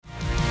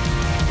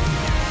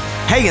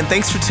Hey, and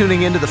thanks for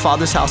tuning in to the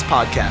Father's House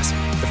podcast.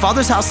 The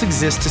Father's House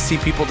exists to see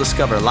people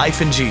discover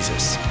life in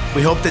Jesus.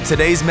 We hope that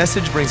today's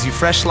message brings you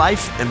fresh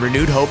life and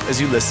renewed hope as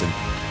you listen.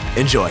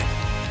 Enjoy.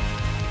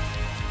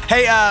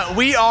 Hey,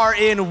 we are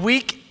in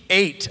week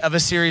 8 of a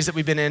series that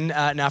we've been in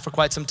now for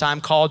quite some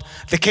time called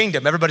The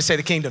Kingdom. Everybody say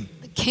The Kingdom.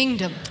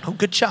 Kingdom. Oh,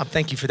 good job.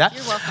 Thank you for that.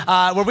 You're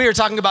welcome. Where we are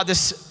talking about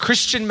this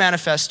Christian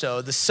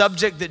manifesto, the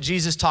subject that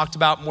Jesus talked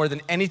about more than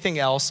anything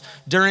else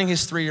during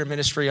his 3-year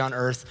ministry on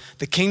earth,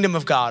 the kingdom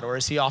of God, or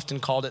as he often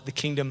called it, the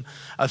kingdom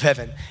of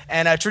heaven.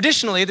 And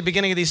traditionally, at the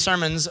beginning of these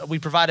sermons, we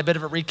provide a bit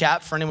of a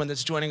recap for anyone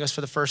that's joining us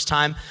for the first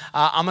time.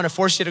 I'm gonna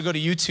force you to go to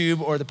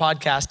YouTube or the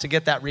podcast to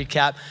get that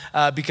recap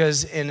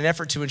because in an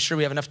effort to ensure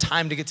we have enough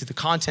time to get to the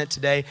content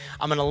today,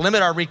 I'm gonna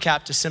limit our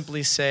recap to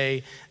simply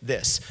say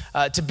this.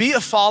 To be a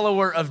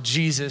follower of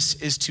Jesus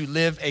is to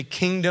live a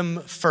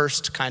kingdom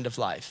first kind of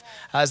life.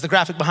 As the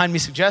graphic behind me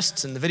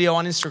suggests and the video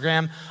on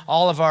Instagram,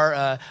 all of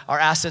our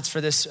assets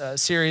for this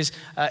series,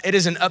 it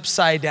is an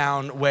upside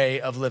down way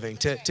of living.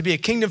 To be a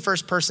kingdom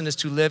first person is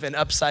to live an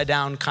upside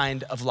down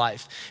kind of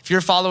life. If you're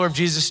a follower of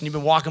Jesus and you've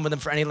been walking with him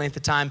for any length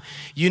of time,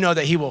 you know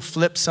that he will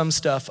flip some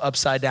stuff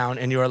upside down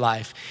in your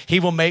life.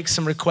 He will make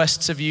some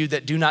requests of you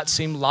that do not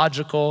seem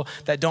logical,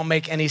 that don't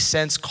make any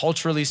sense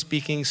culturally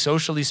speaking,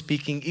 socially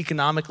speaking,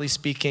 economically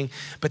speaking,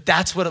 but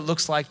that's what it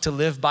looks like to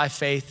live by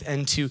faith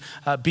and to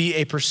be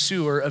a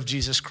pursuer of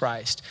Jesus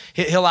Christ.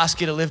 He'll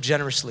ask you to live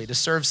generously, to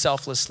serve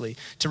selflessly,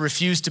 to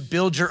refuse to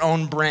build your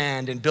own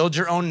brand and build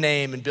your own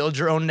name and build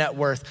your own net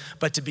worth,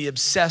 but to be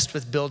obsessed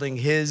with building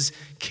his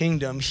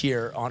kingdom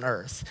here on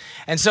earth.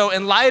 And so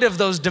in light of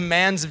those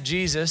demands of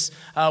Jesus,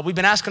 we've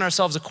been asking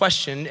ourselves a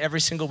question every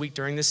single week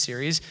during this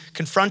series,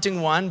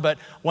 confronting one, but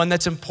one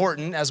that's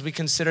important as we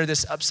consider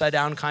this upside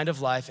down kind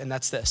of life, and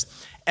that's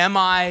this. Am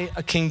I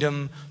a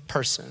kingdom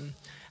person?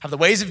 Have the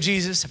ways of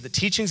Jesus, have the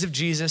teachings of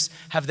Jesus,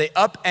 have they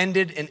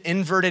upended and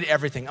inverted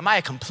everything? Am I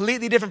a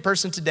completely different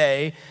person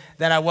today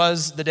than I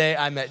was the day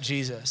I met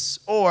Jesus?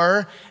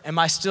 Or am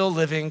I still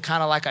living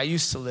kind of like I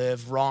used to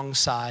live, wrong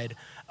side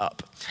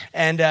up?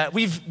 And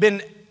we've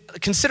been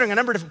considering a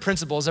number of different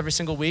principles every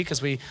single week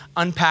as we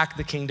unpack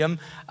the kingdom.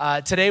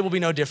 Today will be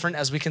no different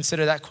as we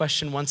consider that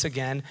question once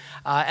again.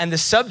 And the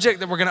subject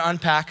that we're gonna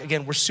unpack,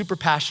 again, we're super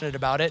passionate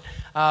about it,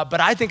 but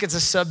I think it's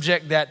a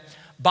subject that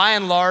by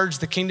and large,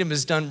 the kingdom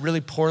has done really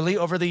poorly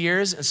over the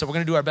years, and so we're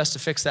gonna do our best to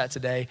fix that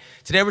today.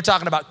 Today we're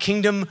talking about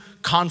kingdom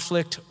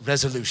conflict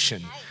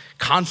resolution.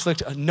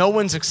 Conflict, no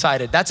one's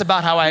excited. That's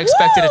about how I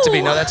expected it to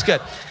be. No, that's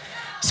good.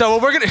 So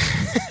what we're gonna,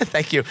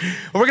 thank you.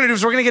 What we're gonna do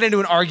is we're gonna get into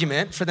an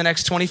argument for the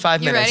next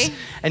 25 minutes. Ready?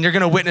 And you're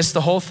gonna witness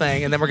the whole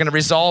thing, and then we're gonna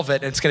resolve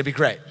it, and it's gonna be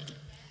great.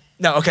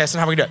 No, okay, that's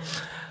not how we're gonna do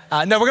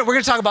it. No, we're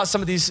gonna talk about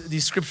some of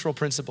these scriptural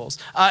principles.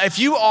 If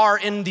you are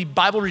in the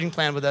Bible reading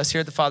plan with us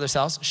here at the Father's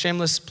House,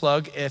 shameless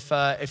plug,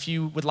 if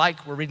you would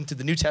like, we're reading through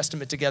the New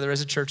Testament together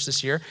as a church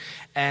this year.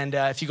 And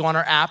if you go on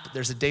our app,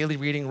 there's a daily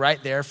reading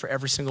right there for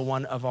every single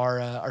one of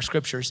our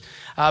scriptures.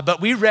 But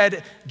we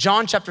read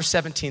John chapter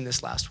 17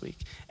 this last week.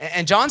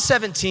 And John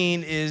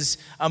 17 is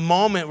a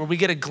moment where we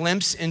get a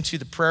glimpse into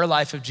the prayer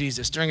life of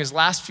Jesus. During his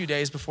last few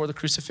days before the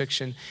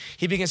crucifixion,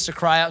 he begins to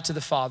cry out to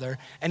the Father,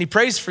 and he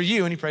prays for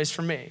you and he prays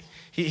for me.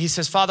 He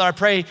says, Father, I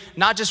pray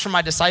not just for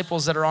my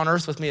disciples that are on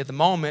earth with me at the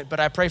moment,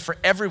 but I pray for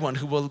everyone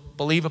who will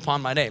believe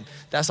upon my name.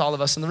 That's all of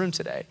us in the room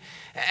today.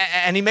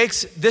 And he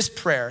makes this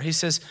prayer. He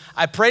says,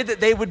 I pray that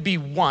they would be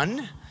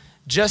one,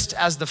 just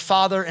as the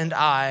Father and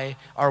I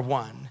are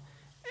one.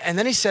 And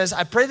then he says,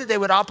 I pray that they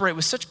would operate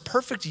with such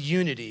perfect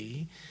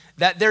unity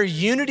that their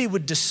unity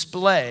would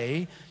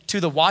display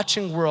to the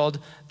watching world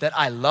that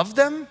I love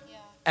them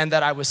and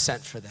that I was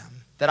sent for them.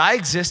 That I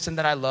exist and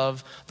that I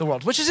love the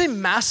world, which is a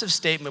massive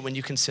statement when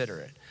you consider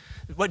it.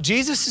 What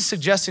Jesus is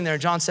suggesting there in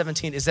John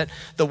 17 is that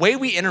the way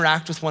we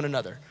interact with one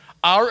another,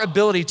 our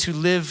ability to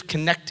live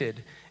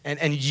connected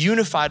and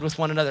unified with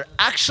one another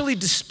actually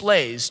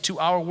displays to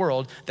our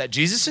world that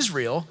Jesus is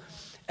real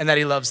and that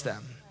he loves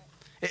them.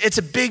 It's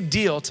a big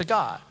deal to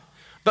God.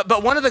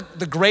 But one of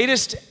the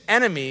greatest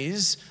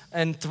enemies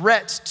and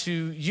threats to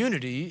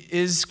unity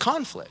is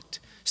conflict,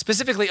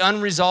 specifically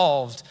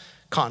unresolved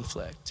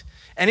conflict.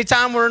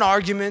 Anytime we're in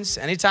arguments,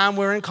 anytime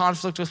we're in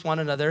conflict with one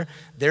another,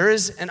 there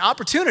is an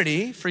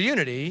opportunity for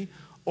unity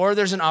or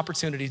there's an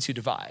opportunity to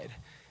divide.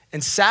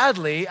 And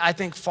sadly, I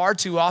think far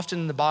too often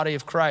in the body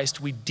of Christ,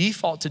 we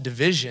default to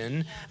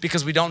division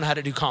because we don't know how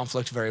to do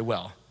conflict very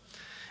well.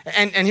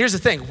 And here's the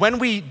thing, when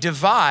we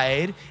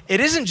divide,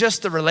 it isn't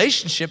just the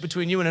relationship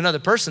between you and another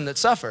person that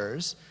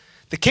suffers,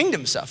 the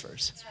kingdom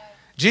suffers.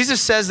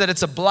 Jesus says that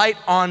it's a blight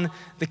on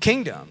the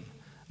kingdom.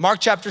 Mark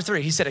chapter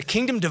 3, he said, a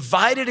kingdom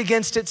divided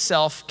against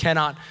itself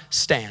cannot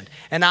stand.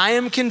 And I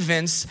am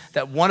convinced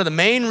that one of the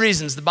main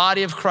reasons the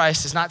body of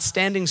Christ is not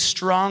standing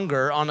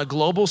stronger on a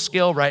global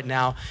scale right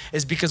now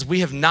is because we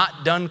have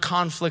not done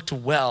conflict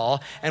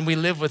well and we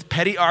live with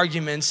petty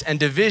arguments and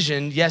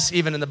division, yes,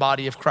 even in the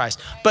body of Christ.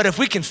 But if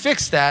we can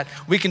fix that,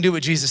 we can do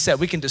what Jesus said.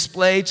 We can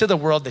display to the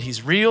world that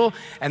he's real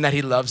and that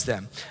he loves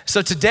them.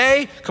 So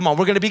today, come on,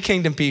 we're gonna be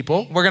kingdom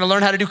people. We're gonna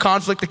learn how to do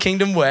conflict the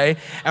kingdom way,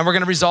 and we're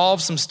gonna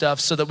resolve some stuff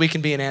so that we can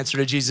be an an answer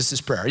to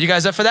Jesus' prayer. Are you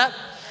guys up for that?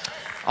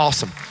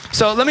 Awesome.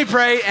 So let me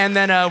pray, and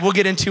then we'll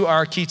get into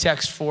our key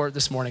text for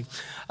this morning.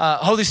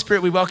 Holy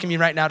Spirit, we welcome you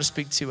right now to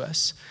speak to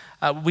us.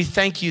 We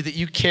thank you that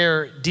you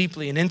care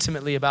deeply and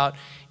intimately about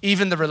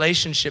even the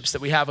relationships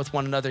that we have with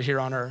one another here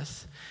on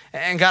earth.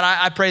 And God,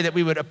 I pray that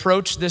we would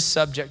approach this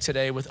subject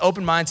today with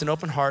open minds and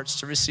open hearts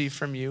to receive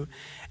from you,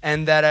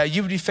 and that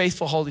you would be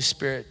faithful, Holy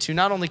Spirit, to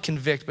not only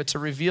convict, but to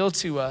reveal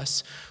to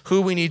us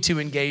who we need to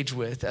engage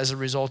with as a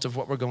result of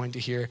what we're going to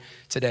hear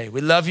today.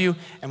 We love you,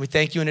 and we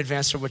thank you in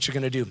advance for what you're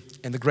gonna do.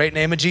 In the great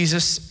name of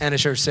Jesus, and the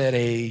church said,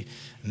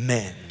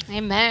 amen.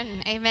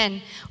 Amen,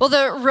 amen. Well,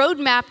 the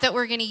roadmap that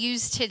we're gonna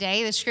use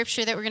today, the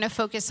scripture that we're gonna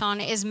focus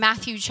on is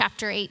Matthew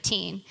chapter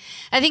 18.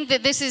 I think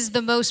that this is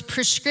the most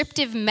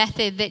prescriptive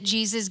method that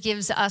Jesus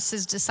gives us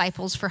as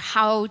disciples for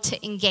how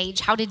to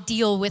engage, how to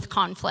deal with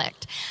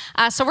conflict.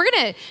 So we're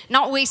gonna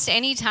not waste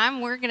any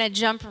time. We're gonna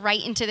jump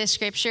right into the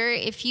scripture.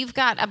 If you've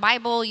got a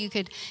Bible, you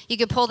could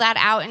pull that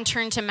out and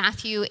turn to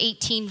Matthew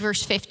 18,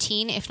 verse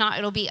 15. If not,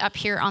 it'll be up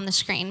here on the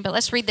screen. But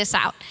let's read this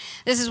out.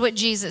 This is what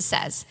Jesus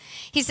says.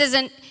 He says,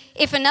 "And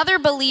if another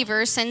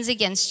believer sins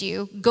against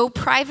you, go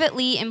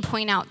privately and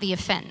point out the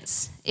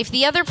offense. If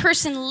the other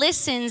person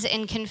listens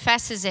and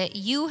confesses it,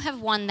 you have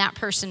won that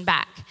person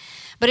back.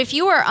 But if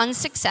you are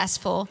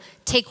unsuccessful,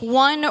 take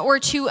one or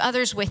two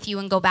others with you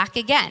and go back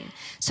again,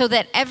 so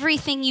that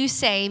everything you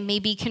say may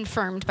be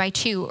confirmed by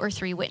 2 or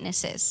 3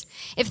 witnesses.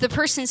 If the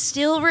person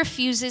still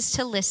refuses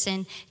to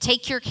listen,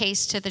 take your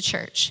case to the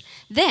church.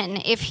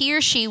 Then, if he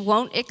or she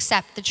won't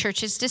accept the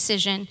church's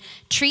decision,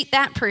 treat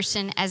that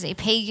person as a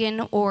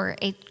pagan or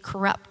a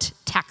corrupt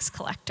tax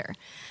collector."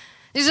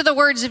 These are the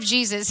words of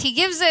Jesus. He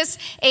gives us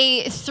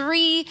a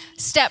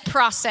 3-step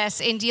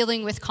process in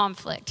dealing with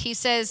conflict. He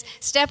says,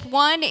 step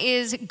 1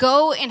 is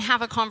go and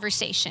have a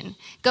conversation.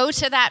 Go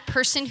to that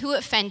person who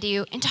offended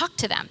you and talk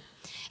to them.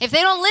 If they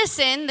don't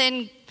listen,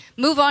 then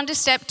move on to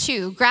step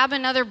 2. Grab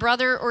another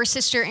brother or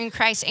sister in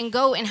Christ and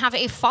go and have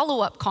a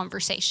follow-up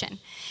conversation.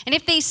 And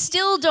if they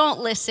still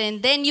don't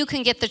listen, then you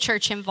can get the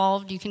church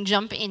involved. You can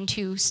jump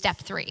into step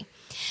 3.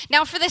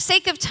 Now, for the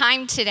sake of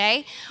time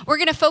today, we're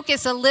going to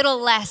focus a little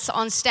less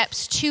on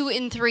steps 2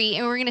 and 3,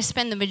 and we're going to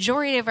spend the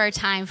majority of our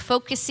time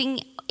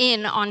focusing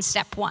in on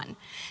step 1.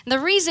 The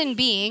reason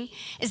being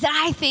is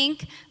that I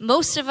think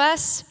most of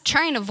us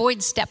try and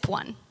avoid step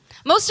 1.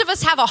 Most of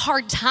us have a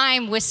hard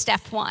time with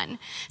step 1.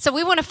 So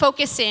we want to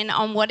focus in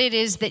on what it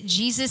is that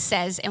Jesus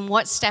says and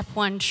what step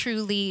 1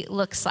 truly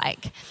looks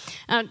like.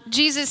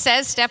 Jesus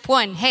says, step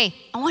 1, hey,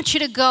 I want you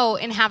to go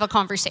and have a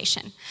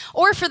conversation.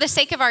 Or for the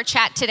sake of our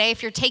chat today,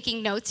 if you're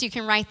taking notes, you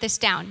can write this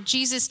down.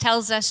 Jesus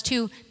tells us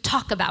to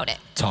talk about it.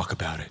 Talk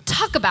about it.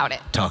 Talk about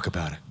it. Talk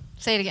about it.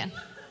 Say it again.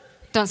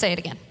 Don't say it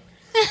again.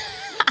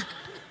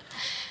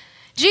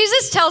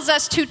 Jesus tells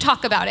us to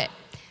talk about it.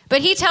 But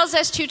he tells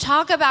us to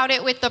talk about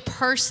it with the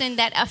person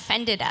that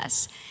offended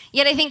us.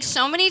 Yet I think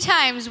so many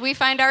times we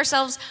find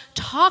ourselves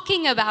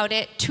talking about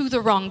it to the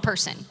wrong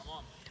person.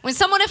 When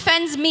someone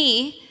offends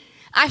me,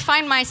 I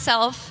find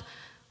myself,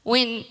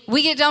 when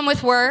we get done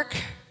with work,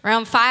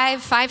 around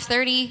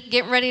 5:30,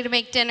 getting ready to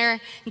make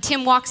dinner, and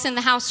Tim walks in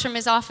the house from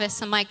his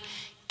office, I'm like,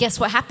 guess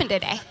what happened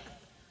today?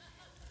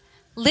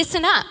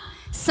 Listen up.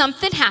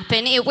 Something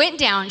happened, it went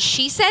down,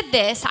 she said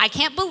this, I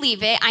can't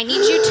believe it, I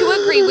need you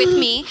to agree with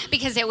me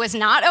because it was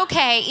not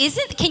okay.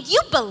 Can you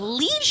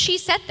believe she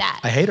said that?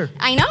 I hate her.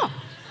 I know,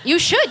 you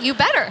should, you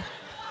better.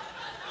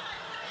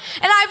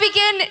 And I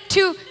begin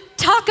to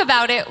talk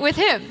about it with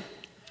him.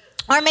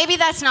 Or maybe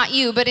that's not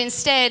you, but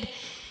instead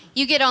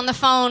you get on the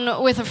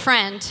phone with a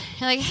friend.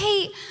 You're like,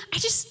 hey, I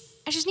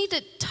just need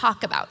to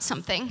talk about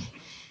something.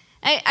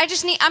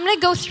 I'm gonna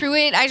go through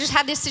it. I just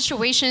had this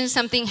situation,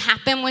 something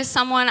happened with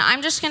someone.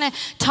 I'm just gonna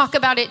talk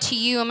about it to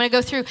you. I'm gonna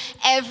go through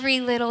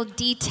every little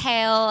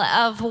detail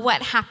of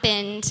what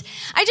happened.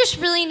 I just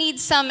really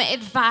need some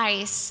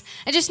advice.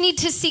 I just need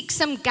to seek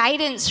some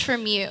guidance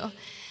from you.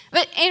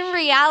 But in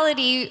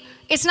reality,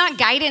 it's not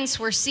guidance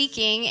we're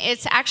seeking,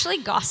 it's actually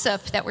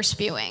gossip that we're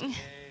spewing.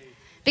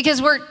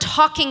 Because we're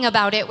talking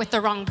about it with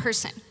the wrong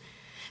person.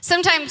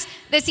 Sometimes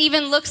this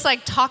even looks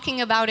like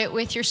talking about it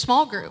with your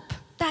small group.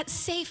 That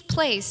safe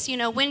place,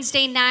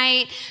 Wednesday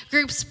night,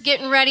 groups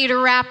getting ready to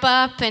wrap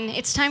up, and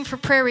it's time for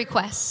prayer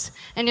requests.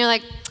 And you're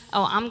like,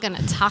 oh, I'm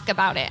gonna talk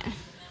about it.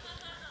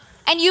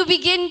 And you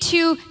begin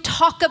to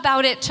talk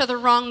about it to the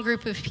wrong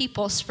group of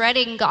people,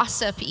 spreading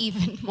gossip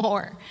even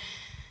more.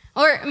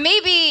 Or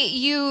maybe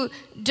you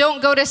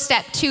don't go to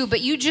step 2, but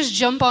you just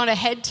jump on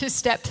ahead to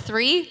step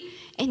 3,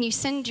 and you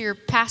send your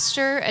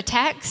pastor a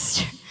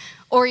text,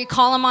 or you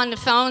call them on the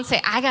phone and say,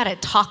 I gotta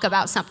talk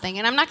about something.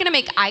 And I'm not gonna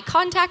make eye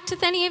contact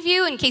with any of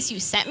you in case you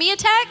sent me a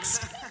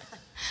text.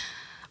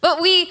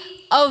 But we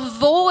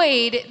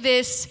avoid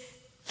this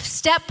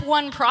step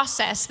 1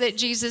 process that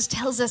Jesus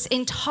tells us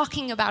in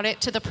talking about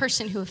it to the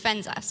person who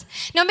offends us.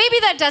 Now, maybe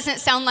that doesn't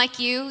sound like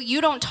you.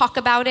 You don't talk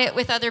about it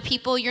with other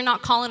people. You're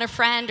not calling a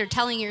friend or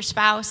telling your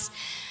spouse.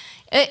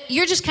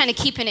 You're just kind of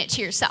keeping it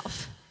to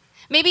yourself.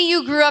 Maybe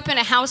you grew up in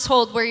a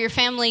household where your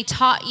family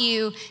taught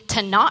you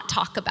to not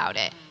talk about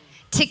it.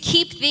 to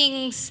keep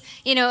things,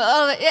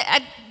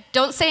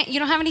 don't say it. You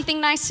don't have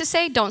anything nice to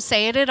say? Don't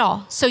say it at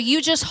all. So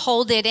you just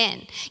hold it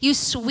in. You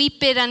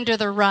sweep it under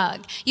the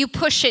rug. You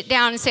push it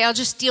down and say, I'll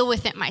just deal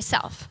with it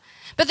myself.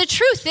 But the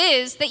truth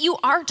is that you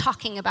are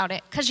talking about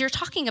it because you're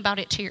talking about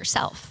it to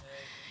yourself.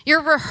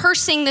 You're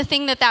rehearsing the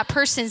thing that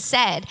person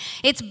said.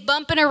 It's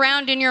bumping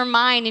around in your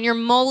mind and you're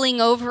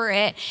mulling over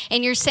it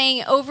and you're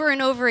saying over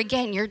and over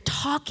again, you're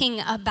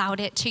talking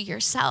about it to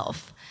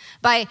yourself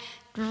by,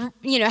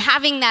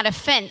 having that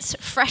offense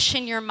fresh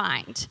in your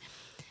mind.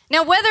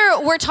 Now,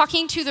 whether we're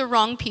talking to the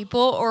wrong people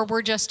or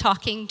we're just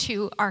talking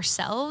to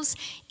ourselves,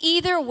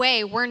 either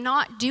way, we're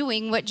not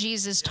doing what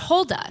Jesus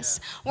told us.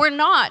 We're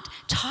not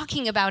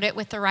talking about it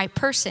with the right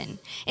person.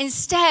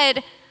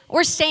 Instead,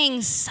 we're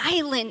staying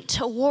silent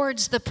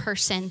towards the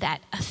person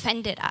that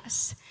offended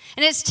us.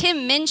 And as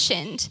Tim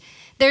mentioned,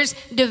 there's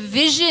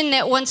division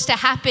that wants to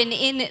happen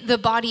in the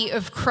body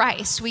of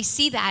Christ. We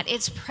see that.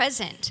 It's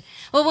present.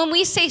 Well, when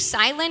we say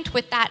silent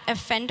with that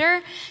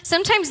offender,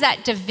 sometimes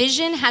that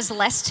division has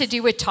less to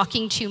do with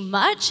talking too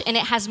much, and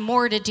it has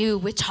more to do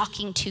with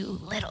talking too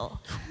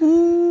little.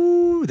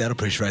 Ooh, that'll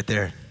preach right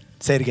there.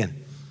 Say it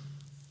again.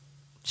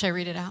 Should I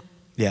read it out?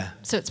 Yeah.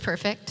 So it's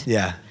perfect?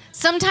 Yeah.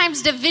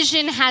 Sometimes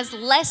division has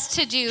less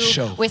to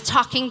do with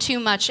talking too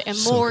much and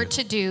more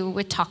to do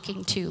with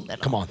talking too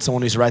little. Come on,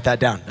 someone needs to write that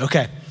down.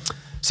 Okay.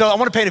 So I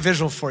want to paint a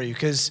visual for you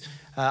because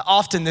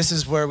often this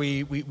is where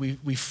we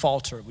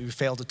falter. We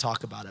fail to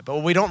talk about it. But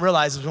what we don't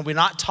realize is when we're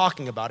not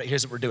talking about it,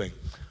 here's what we're doing.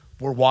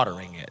 We're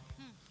watering it.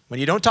 When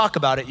you don't talk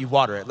about it, you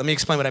water it. Let me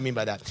explain what I mean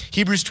by that.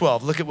 Hebrews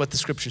 12, look at what the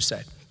scriptures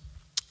say.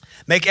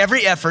 Make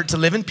every effort to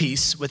live in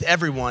peace with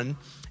everyone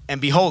and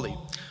be holy.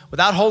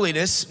 Without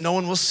holiness, no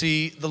one will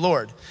see the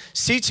Lord.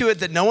 See to it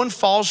that no one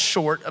falls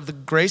short of the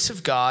grace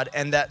of God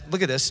and that,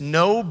 look at this,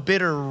 no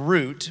bitter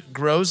root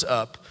grows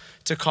up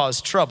to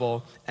cause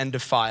trouble and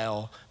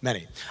defile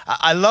many.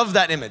 I love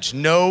that image.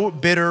 No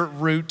bitter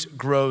root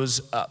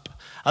grows up.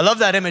 I love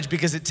that image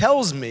because it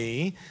tells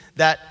me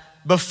that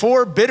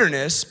before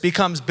bitterness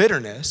becomes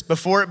bitterness,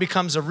 before it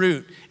becomes a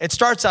root, it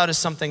starts out as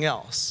something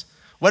else.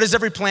 What does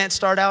every plant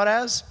start out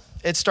as?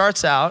 It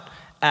starts out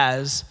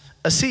as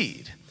a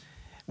seed.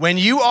 When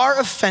you are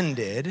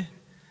offended,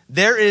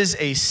 there is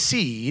a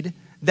seed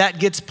that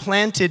gets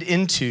planted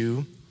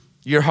into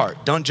your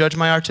heart. Don't judge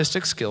my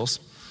artistic skills.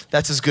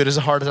 That's as good as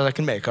a heart as I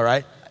can make, all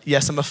right?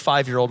 Yes, I'm a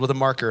 5-year-old with a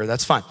marker,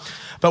 that's fine.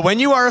 But when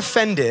you are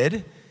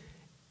offended,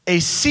 a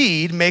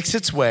seed makes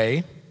its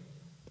way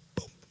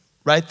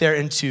right there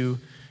into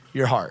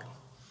your heart.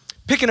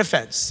 Pick an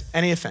offense,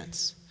 any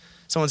offense.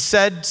 Someone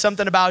said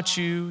something about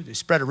you, they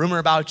spread a rumor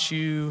about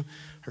you,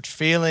 hurt your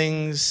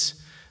feelings,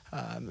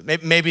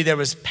 maybe there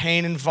was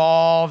pain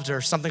involved or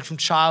something from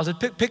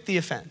childhood. Pick the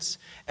offense.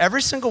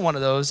 Every single one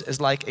of those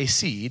is like a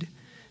seed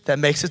that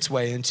makes its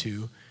way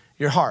into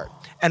your heart.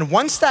 And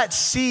once that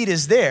seed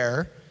is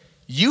there,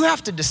 you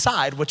have to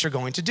decide what you're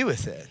going to do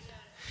with it.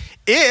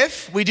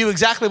 If we do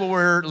exactly what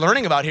we're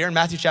learning about here in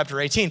Matthew chapter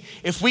 18,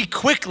 if we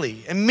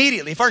quickly,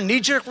 immediately, if our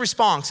knee-jerk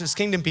response as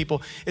kingdom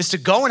people is to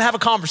go and have a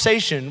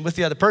conversation with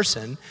the other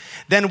person,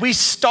 then we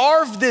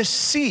starve this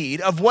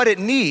seed of what it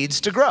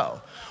needs to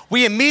grow.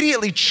 We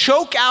immediately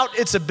choke out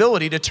its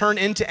ability to turn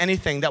into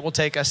anything that will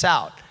take us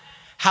out.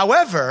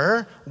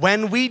 However,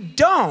 when we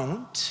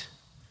don't,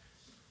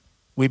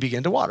 we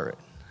begin to water it.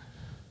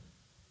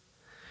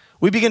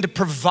 We begin to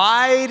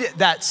provide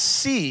that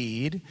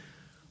seed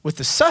with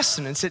the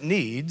sustenance it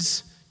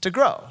needs to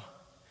grow.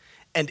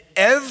 And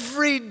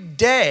every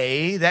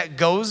day that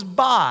goes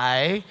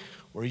by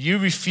where you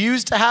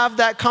refuse to have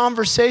that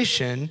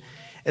conversation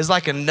is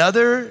like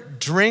another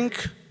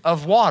drink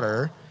of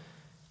water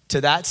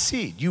to that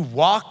seed. You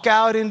walk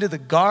out into the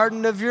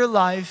garden of your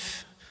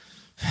life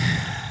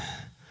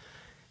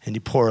and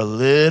you pour a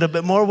little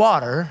bit more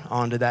water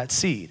onto that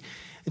seed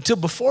until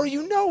before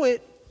you know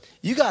it,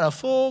 you got a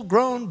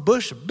full-grown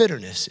bush of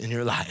bitterness in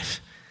your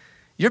life.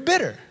 You're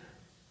bitter.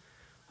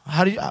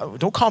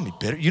 Don't call me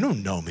bitter. You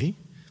don't know me.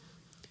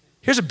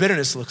 Here's what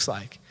bitterness looks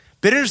like.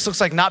 Bitterness looks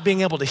like not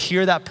being able to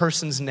hear that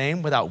person's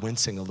name without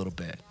wincing a little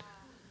bit.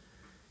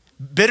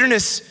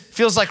 Bitterness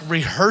feels like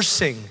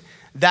rehearsing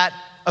that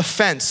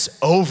offense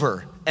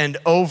over and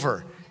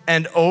over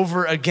and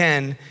over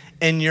again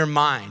in your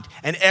mind.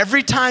 And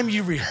every time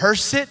you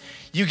rehearse it,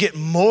 you get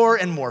more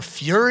and more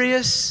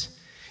furious.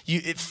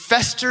 It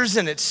festers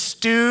and it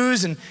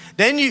stews, and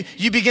then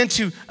you begin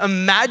to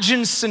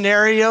imagine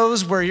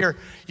scenarios where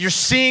you're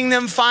seeing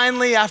them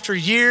finally after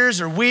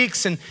years or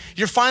weeks, and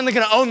you're finally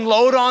gonna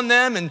unload on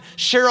them and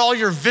share all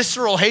your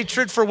visceral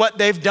hatred for what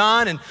they've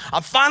done, and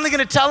I'm finally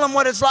gonna tell them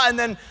what it's like. And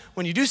then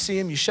when you do see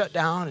them, you shut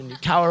down and you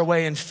cower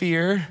away in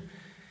fear,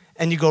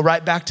 and you go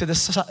right back to the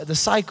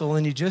cycle,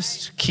 and you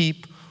just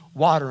keep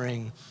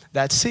watering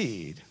that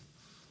seed.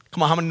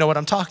 Come on, how many know what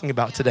I'm talking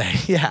about today?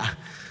 Yeah.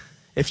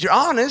 If you're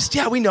honest,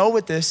 yeah, we know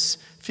what this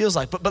feels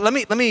like. But let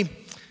me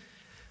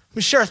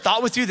share a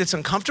thought with you that's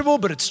uncomfortable,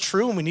 but it's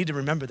true, and we need to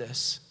remember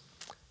this.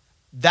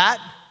 That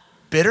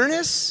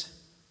bitterness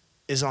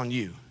is on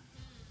you.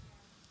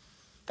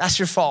 That's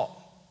your fault.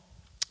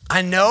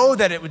 I know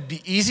that it would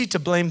be easy to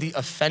blame the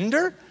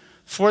offender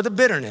for the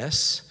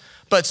bitterness,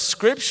 but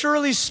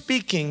scripturally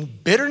speaking,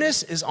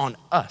 bitterness is on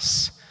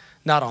us,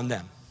 not on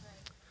them.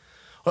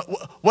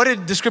 What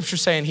did the scripture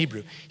say in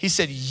Hebrew? He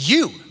said,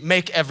 you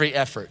make every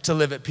effort to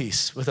live at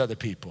peace with other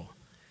people.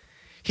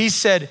 He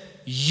said,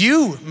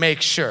 you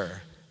make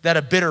sure that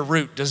a bitter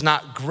root does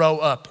not grow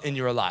up in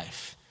your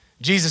life.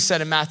 Jesus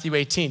said in Matthew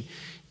 18,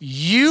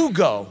 you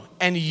go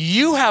and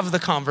you have the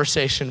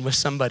conversation with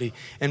somebody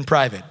in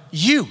private.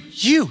 You.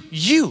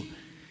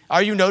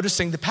 Are you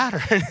noticing the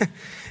pattern?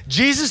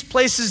 Jesus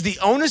places the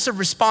onus of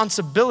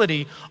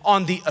responsibility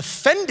on the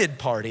offended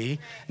party,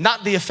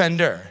 not the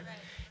offender.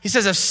 He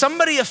says, if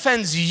somebody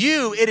offends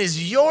you, it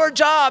is your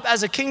job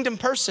as a kingdom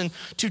person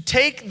to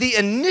take the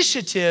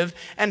initiative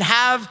and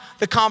have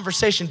the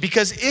conversation.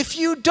 Because if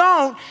you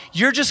don't,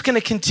 you're just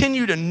gonna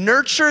continue to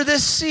nurture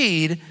this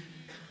seed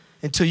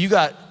until you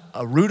got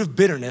a root of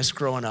bitterness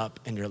growing up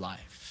in your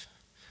life.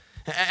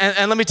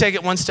 And let me take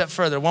it one step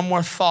further. One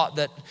more thought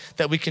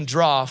that we can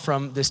draw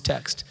from this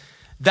text.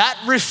 That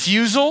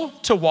refusal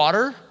to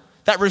water,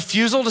 that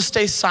refusal to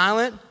stay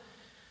silent,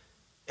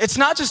 it's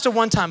not just a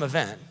one-time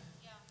event.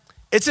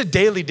 It's a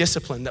daily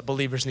discipline that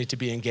believers need to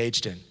be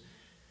engaged in.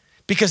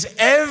 Because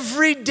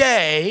every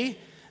day,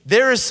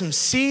 there is some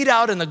seed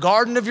out in the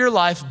garden of your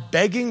life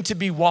begging to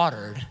be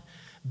watered,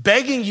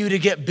 begging you to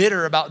get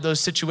bitter about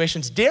those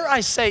situations. Dare I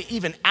say,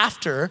 even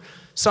after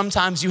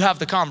sometimes you have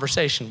the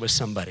conversation with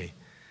somebody.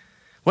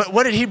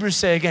 What did Hebrews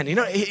say again? You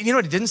know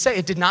what it didn't say?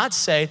 It did not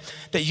say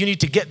that you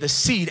need to get the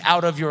seed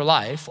out of your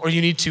life or you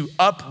need to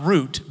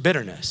uproot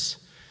bitterness.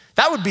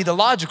 That would be the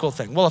logical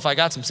thing. Well, if I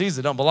got some seeds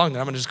that don't belong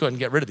there, I'm gonna just go ahead and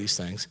get rid of these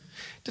things.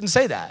 It didn't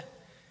say that.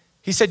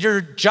 He said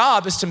your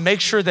job is to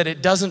make sure that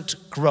it doesn't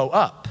grow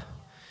up,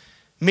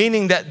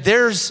 meaning that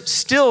there's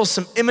still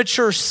some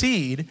immature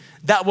seed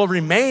that will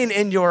remain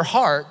in your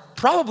heart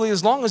probably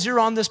as long as you're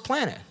on this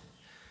planet.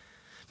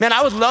 Man,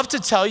 I would love to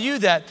tell you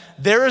that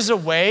there is a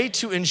way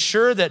to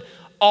ensure that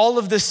all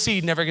of this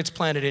seed never gets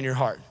planted in your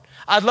heart.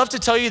 I'd love to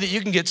tell you that you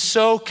can get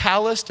so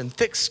calloused and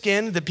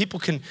thick-skinned that people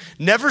can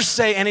never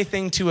say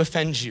anything to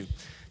offend you.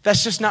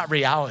 That's just not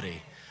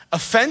reality.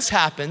 Offense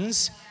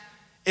happens.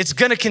 It's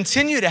gonna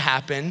continue to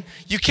happen.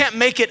 You can't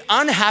make it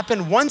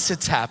unhappen once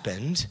it's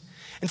happened.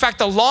 In fact,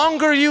 the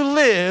longer you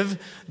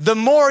live, the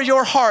more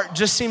your heart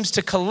just seems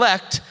to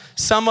collect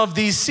some of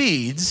these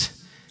seeds.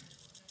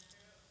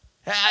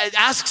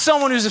 Ask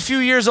someone who's a few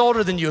years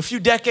older than you, a few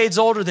decades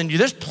older than you.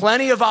 There's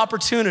plenty of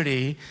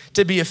opportunity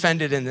to be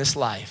offended in this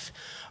life.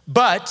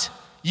 But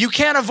you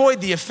can't avoid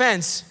the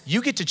offense.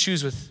 You get to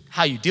choose with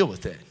how you deal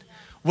with it.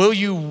 Will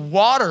you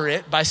water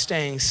it by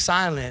staying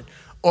silent,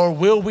 or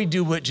will we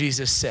do what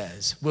Jesus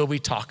says? Will we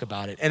talk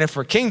about it? And if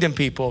we're kingdom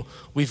people,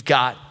 we've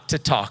got to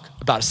talk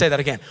about it. Say that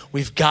again.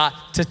 We've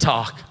got to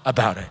talk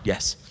about it.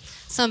 Yes.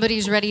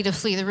 Somebody's ready to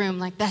flee the room.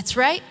 Like, that's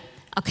right.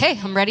 Okay,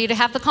 I'm ready to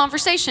have the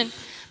conversation.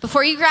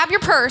 Before you grab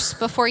your purse,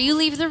 before you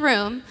leave the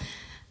room,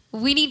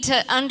 we need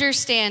to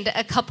understand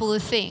a couple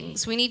of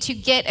things. We need to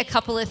get a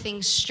couple of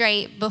things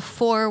straight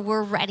before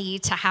we're ready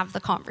to have the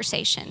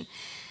conversation.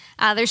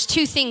 There's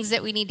two things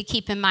that we need to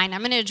keep in mind. I'm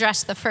going to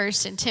address the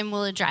first, and Tim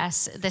will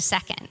address the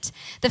second.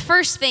 The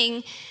first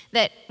thing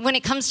that when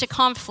it comes to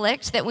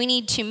conflict that we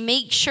need to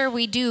make sure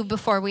we do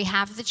before we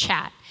have the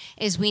chat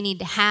is we need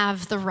to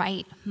have the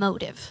right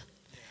motive.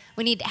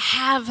 We need to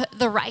have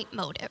the right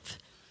motive.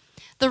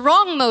 The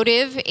wrong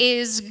motive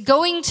is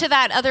going to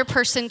that other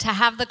person to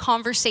have the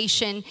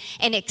conversation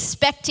and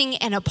expecting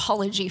an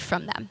apology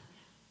from them.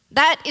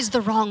 That is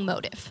the wrong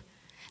motive.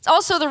 It's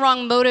also the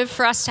wrong motive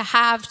for us to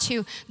have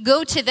to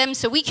go to them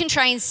so we can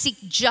try and seek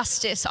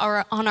justice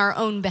on our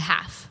own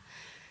behalf.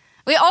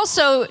 We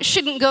also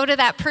shouldn't go to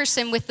that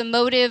person with the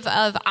motive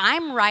of,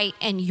 I'm right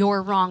and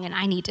you're wrong and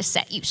I need to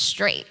set you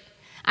straight.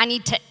 I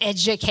need to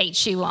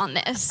educate you on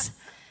this.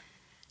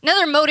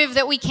 Another motive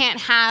that we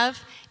can't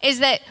have is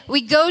that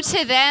we go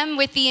to them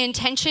with the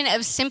intention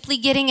of simply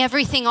getting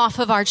everything off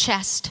of our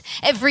chest,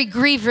 every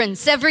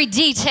grievance, every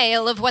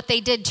detail of what they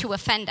did to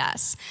offend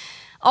us,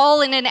 all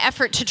in an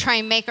effort to try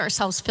and make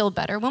ourselves feel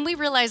better, when we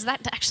realize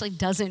that actually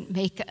doesn't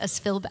make us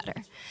feel better.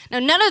 Now,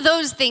 none of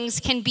those things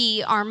can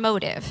be our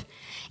motive.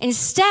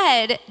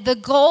 Instead, the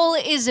goal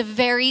is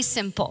very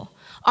simple.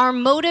 Our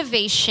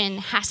motivation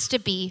has to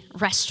be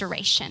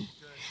restoration.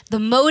 The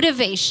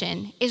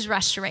motivation is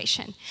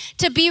restoration.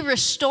 To be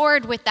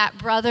restored with that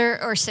brother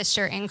or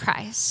sister in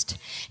Christ.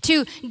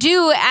 To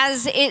do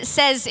as it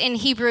says in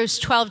Hebrews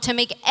 12, to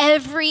make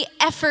every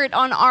effort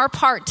on our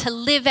part to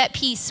live at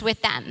peace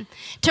with them.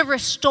 To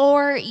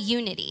restore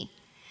unity.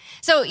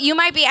 So you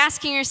might be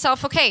asking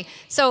yourself, okay,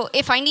 so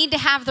if I need to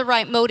have the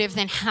right motive,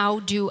 then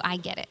how do I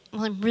get it?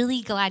 Well, I'm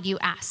really glad you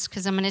asked,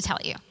 because I'm going to tell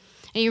you.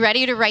 Are you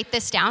ready to write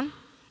this down?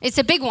 It's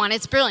a big one.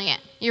 It's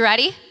brilliant. You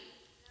ready?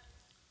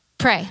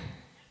 Pray.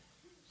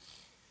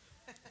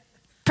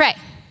 Pray.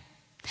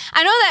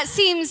 I know that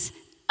seems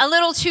a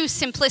little too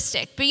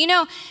simplistic, but you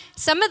know,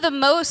 some of the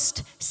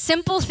most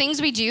simple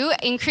things we do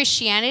in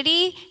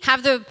Christianity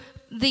have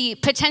the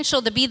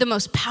potential to be the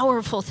most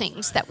powerful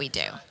things that we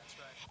do.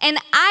 And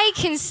I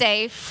can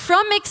say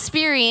from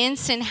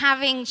experience and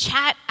having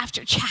chat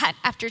after chat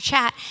after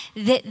chat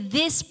that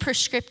this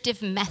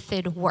prescriptive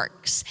method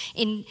works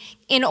in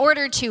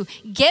order to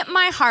get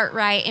my heart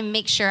right and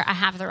make sure I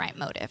have the right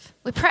motive.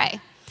 We pray.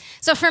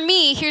 So for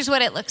me, here's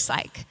what it looks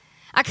like.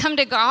 I come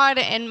to God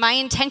and my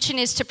intention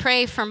is to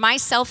pray for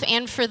myself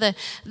and for the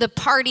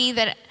party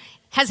that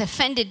has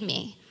offended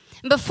me.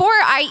 Before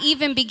I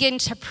even begin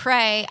to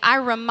pray, I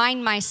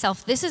remind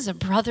myself this is a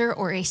brother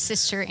or a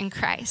sister in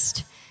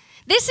Christ.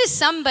 This is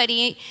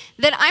somebody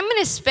that I'm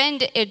going to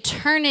spend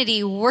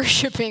eternity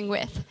worshiping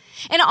with.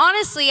 And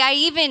honestly, I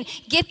even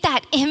get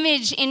that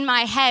image in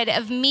my head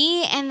of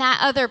me and that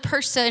other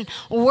person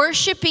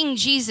worshiping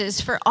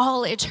Jesus for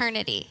all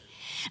eternity.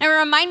 And I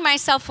remind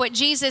myself what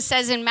Jesus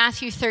says in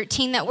Matthew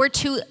 13, that we're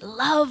to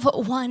love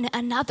one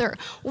another.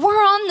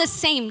 We're on the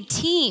same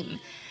team.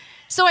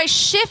 So I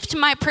shift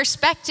my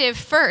perspective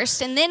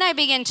first, and then I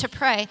begin to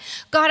pray.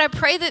 God, I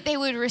pray that they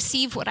would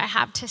receive what I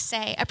have to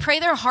say. I pray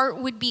their heart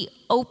would be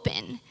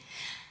open.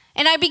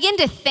 And I begin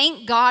to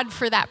thank God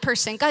for that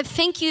person. God,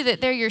 thank you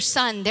that they're your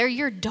son, they're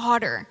your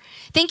daughter.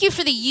 Thank you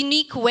for the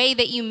unique way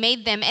that you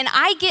made them. And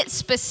I get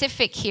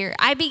specific here.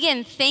 I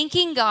begin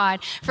thanking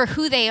God for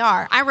who they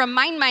are. I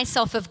remind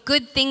myself of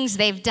good things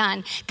they've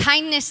done,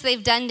 kindness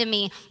they've done to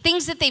me,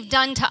 things that they've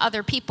done to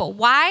other people.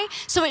 Why?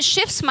 So it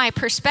shifts my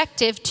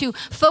perspective to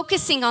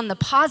focusing on the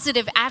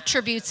positive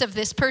attributes of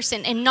this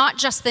person and not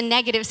just the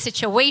negative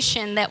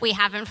situation that we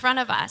have in front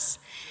of us.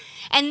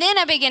 And then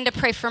I begin to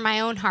pray for my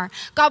own heart.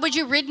 God, would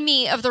you rid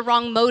me of the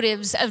wrong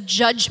motives of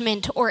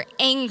judgment or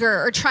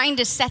anger or trying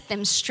to set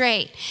them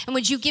straight? And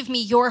would you give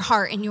me your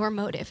heart and your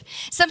motive?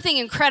 Something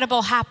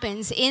incredible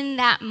happens in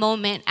that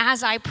moment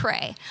as I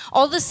pray.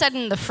 All of a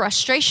sudden, the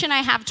frustration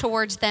I have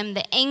towards them,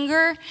 the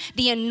anger,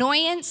 the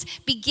annoyance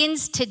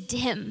begins to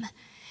dim.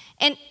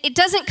 And it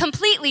doesn't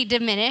completely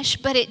diminish,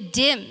 but it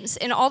dims.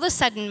 And all of a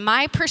sudden,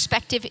 my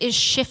perspective is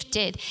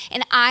shifted,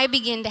 and I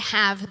begin to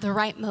have the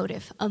right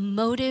motive, a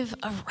motive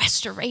of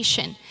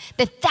restoration.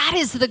 That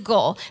is the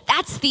goal.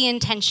 That's the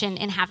intention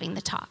in having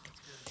the talk.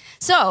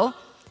 So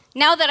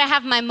now that I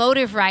have my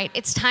motive right,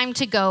 it's time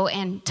to go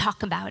and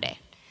talk about it.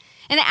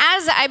 And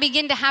as I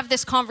begin to have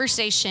this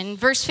conversation,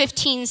 verse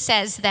 15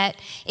 says that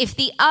if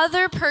the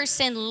other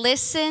person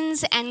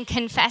listens and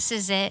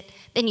confesses it,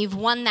 then you've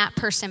won that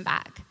person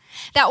back.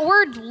 That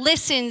word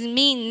listen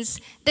means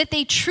that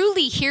they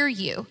truly hear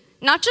you,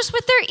 not just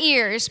with their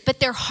ears, but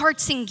their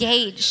heart's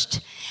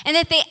engaged, and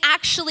that they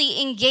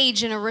actually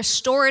engage in a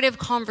restorative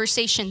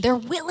conversation. They're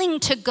willing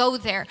to go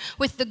there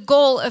with the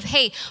goal of,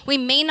 hey, we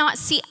may not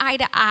see eye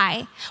to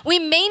eye. We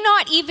may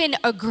not even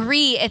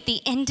agree at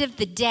the end of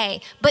the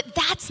day, but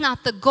that's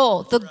not the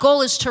goal. The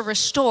goal is to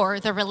restore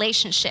the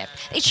relationship.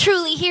 They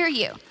truly hear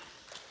you.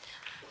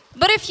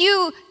 But if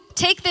you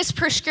take this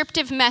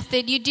prescriptive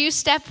method, you do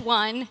step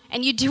one,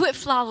 and you do it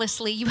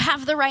flawlessly, you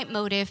have the right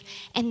motive,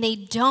 and they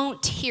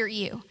don't hear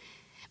you.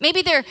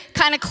 Maybe they're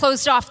kind of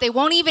closed off. They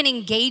won't even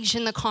engage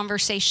in the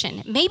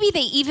conversation. Maybe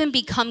they even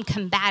become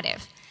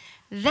combative.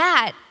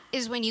 That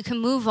is when you can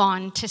move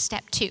on to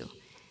step two.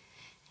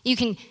 You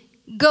can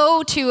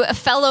go to a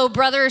fellow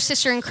brother or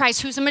sister in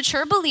Christ who's a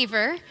mature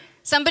believer,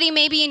 somebody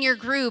maybe in your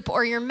group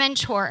or your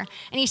mentor,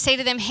 and you say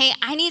to them, hey,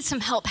 I need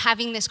some help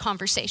having this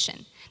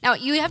conversation. Now,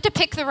 you have to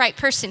pick the right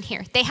person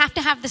here. They have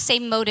to have the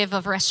same motive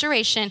of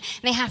restoration,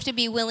 and they have to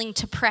be willing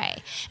to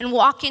pray and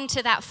walk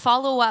into that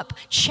follow-up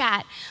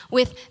chat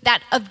with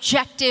that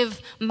objective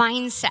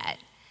mindset.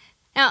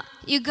 Now,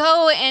 you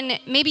go and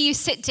maybe you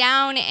sit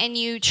down and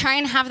you try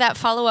and have that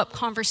follow-up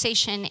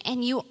conversation,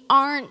 and you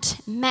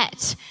aren't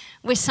met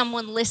with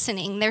someone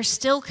listening. They're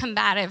still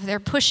combative. They're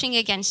pushing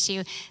against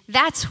you.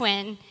 That's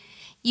when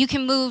you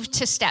can move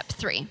to step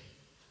 3.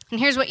 And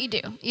here's what you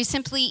do. You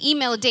simply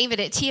email David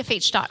at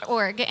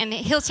tfh.org, and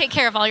he'll take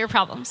care of all your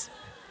problems.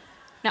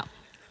 No.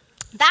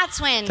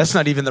 That's when... That's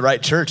not even the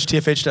right church.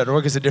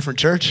 tfh.org is a different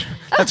church.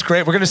 That's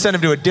great. We're going to send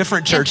him to a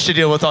different church to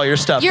deal with all your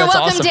stuff. You're That's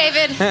welcome, awesome.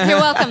 David. You're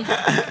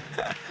welcome.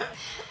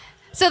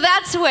 So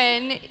that's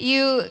when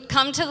you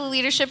come to the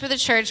leadership of the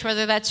church,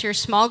 whether that's your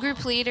small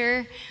group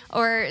leader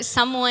or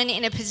someone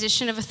in a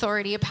position of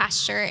authority, a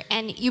pastor,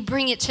 and you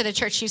bring it to the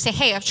church. You say,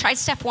 hey, I've tried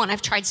step 1,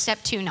 I've tried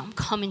step 2, now I'm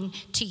coming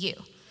to you.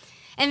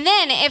 And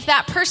then if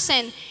that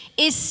person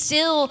is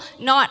still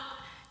not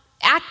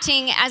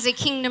acting as a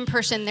kingdom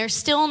person, they're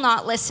still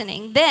not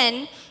listening,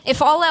 then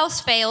if all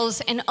else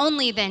fails, and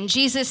only then,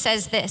 Jesus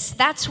says this,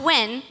 that's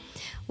when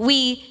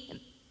we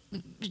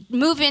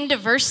move into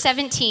verse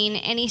 17,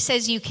 and he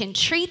says you can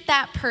treat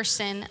that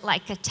person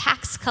like a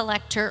tax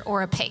collector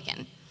or a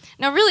pagan.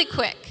 Now really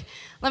quick,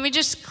 let me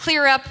just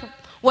clear up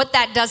what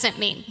that doesn't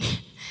mean.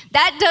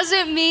 That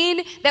doesn't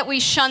mean that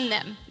we shun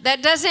them.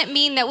 That doesn't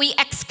mean that we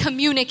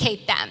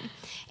excommunicate them.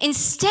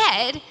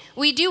 Instead,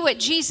 we do what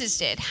Jesus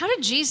did. How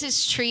did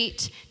Jesus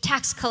treat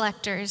tax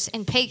collectors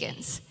and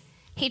pagans?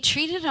 He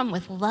treated them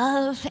with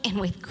love and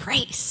with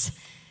grace.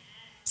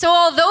 So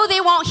although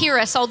they won't hear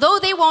us, although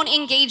they won't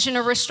engage in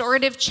a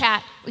restorative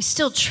chat, we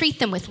still treat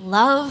them with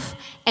love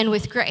and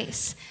with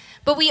grace.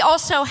 But we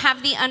also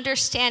have the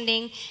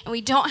understanding and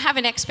we don't have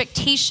an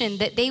expectation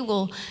that they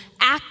will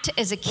act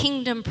as a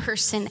kingdom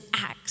person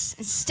acts.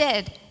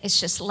 Instead, it's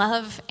just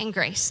love and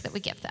grace that we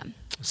give them.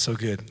 So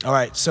good. All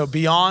right, so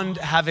beyond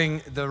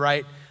having the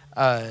right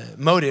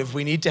motive,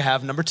 we need to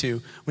have, number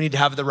two, we need to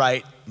have the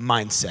right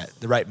mindset,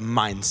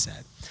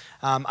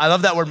 I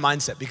love that word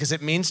mindset because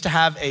it means to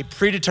have a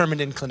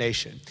predetermined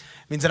inclination.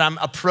 It means that I'm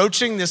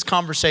approaching this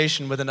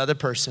conversation with another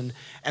person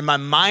and my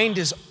mind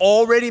is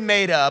already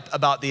made up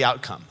about the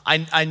outcome.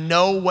 I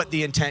know what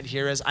the intent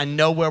here is. I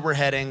know where we're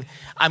heading.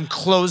 I'm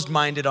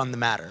closed-minded on the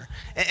matter.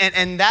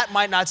 And that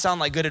might not sound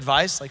like good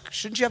advice. Like,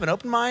 shouldn't you have an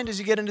open mind as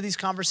you get into these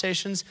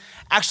conversations?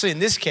 Actually, in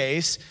this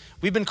case,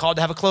 we've been called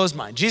to have a closed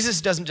mind.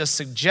 Jesus doesn't just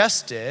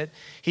suggest it,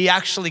 he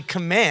actually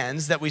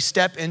commands that we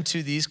step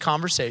into these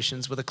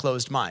conversations with a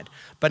closed mind,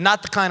 but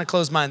not the kind of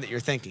closed mind that you're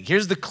thinking.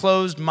 Here's the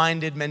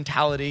closed-minded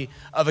mentality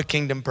of a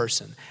kingdom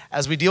person.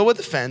 As we deal with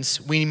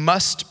offense, we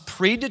must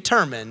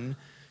predetermine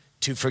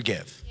to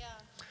forgive. Yeah.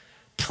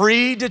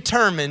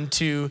 Predetermine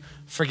to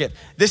forgive.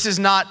 This is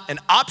not an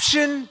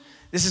option.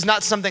 This is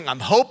not something I'm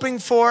hoping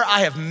for. I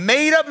have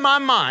made up my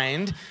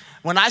mind.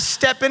 When I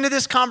step into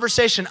this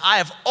conversation, I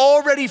have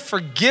already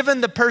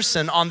forgiven the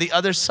person on the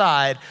other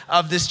side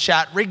of this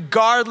chat,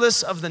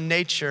 regardless of the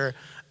nature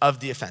of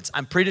the offense.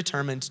 I'm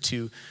predetermined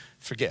to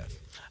forgive.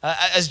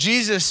 As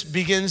Jesus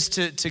begins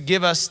to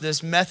give us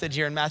this method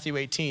here in Matthew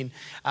 18,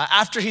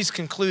 after he's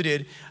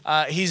concluded,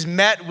 he's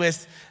met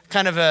with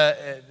kind of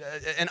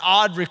an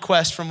odd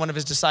request from one of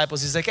his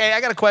disciples. He's like, hey,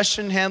 I got a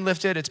question, hand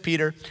lifted, it's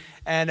Peter.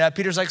 And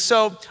Peter's like,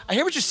 so I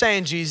hear what you're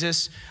saying,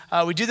 Jesus.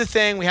 We do the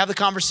thing, we have the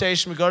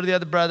conversation, we go to the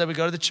other brother, we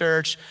go to the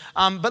church.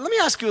 But let me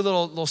ask you a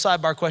little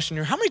sidebar question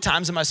here. How many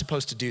times am I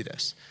supposed to do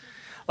this?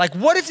 Like,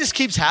 what if this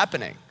keeps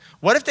happening?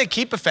 What if they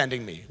keep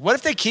offending me? What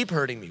if they keep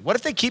hurting me? What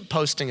if they keep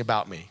posting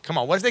about me? Come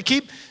on, what if they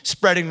keep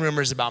spreading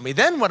rumors about me?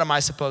 Then what am I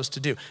supposed to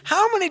do?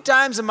 How many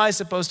times am I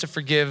supposed to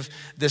forgive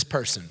this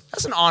person?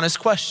 That's an honest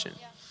question.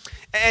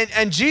 Yeah.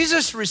 And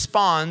Jesus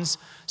responds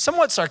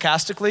somewhat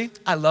sarcastically.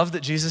 I love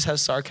that Jesus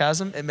has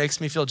sarcasm. It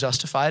makes me feel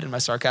justified in my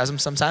sarcasm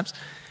sometimes.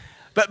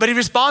 But he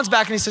responds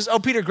back and he says, oh,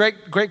 Peter,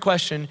 great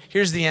question.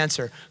 Here's the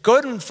answer. Go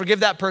ahead and forgive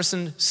that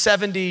person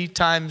 70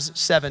 times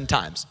 7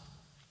 times.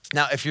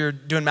 Now, if you're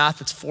doing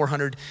math, it's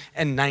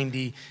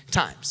 490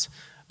 times.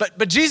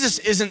 But Jesus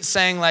isn't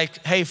saying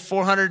like, hey,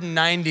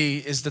 490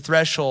 is the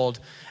threshold.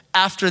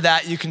 After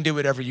that, you can do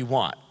whatever you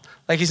want.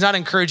 Like, he's not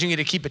encouraging you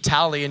to keep a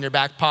tally in your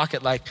back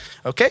pocket like,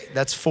 okay,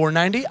 that's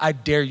 490. I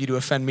dare you to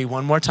offend me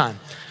one more time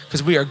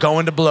because we are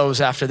going to blows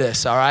after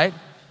this, all right?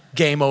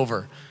 Game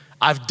over.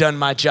 I've done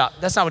my job.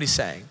 That's not what he's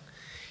saying.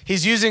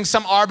 He's using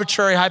some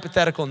arbitrary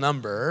hypothetical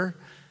number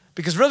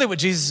because really what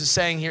Jesus is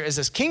saying here is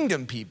as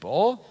kingdom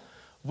people,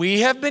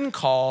 we have been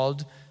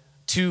called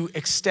to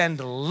extend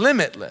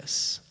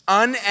limitless,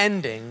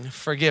 unending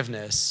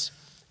forgiveness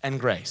and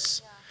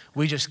grace.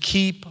 We just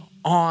keep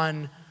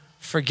on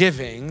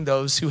forgiving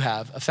those who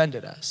have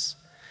offended us.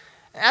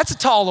 That's a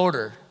tall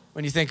order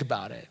when you think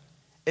about it.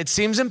 It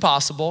seems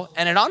impossible,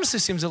 and it honestly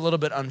seems a little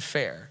bit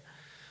unfair.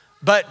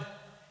 But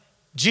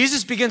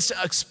Jesus begins to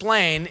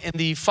explain in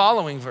the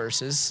following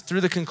verses,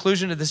 through the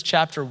conclusion of this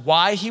chapter,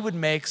 why he would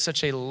make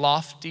such a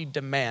lofty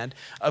demand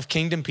of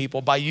kingdom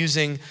people by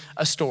using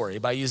a story,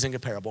 by using a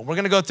parable. We're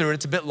gonna go through it,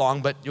 it's a bit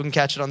long, but you can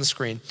catch it on the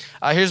screen.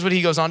 Here's what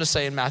he goes on to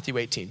say in Matthew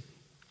 18.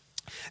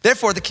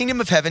 Therefore, the kingdom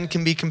of heaven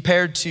can be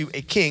compared to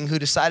a king who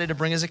decided to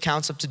bring his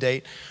accounts up to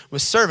date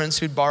with servants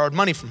who'd borrowed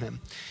money from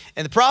him.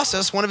 In the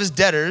process, one of his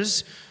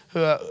debtors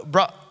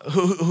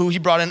who he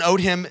brought in owed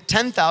him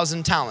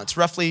 10,000 talents,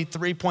 roughly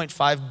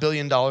 $3.5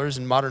 billion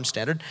in modern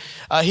standard.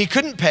 He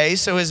couldn't pay,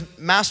 so his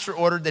master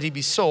ordered that he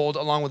be sold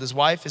along with his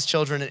wife, his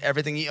children, and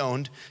everything he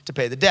owned to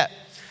pay the debt.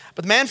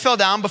 But the man fell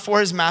down before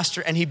his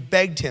master and he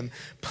begged him,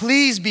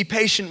 please be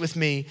patient with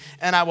me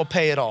and I will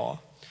pay it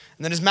all.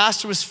 And then his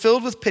master was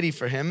filled with pity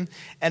for him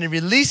and he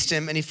released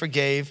him and he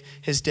forgave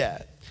his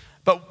debt.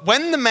 But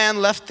when the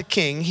man left the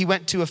king, he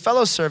went to a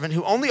fellow servant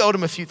who only owed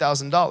him a few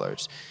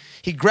 $1,000s.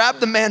 He grabbed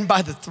the man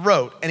by the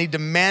throat and he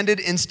demanded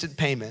instant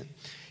payment.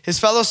 His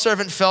fellow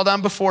servant fell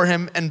down before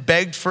him and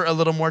begged for a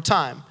little more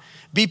time.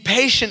 Be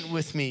patient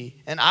with me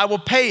and I will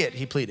pay it,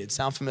 he pleaded.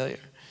 Sound familiar?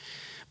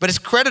 But his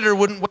creditor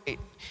wouldn't wait.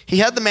 He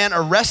had the man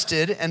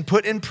arrested and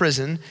put in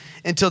prison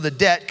until the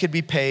debt could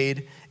be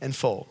paid in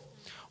full.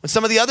 When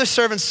some of the other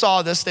servants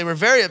saw this, they were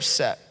very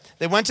upset.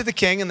 They went to the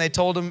king and they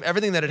told him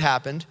everything that had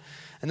happened.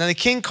 And then the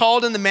king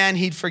called in the man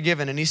he'd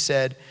forgiven and he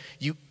said,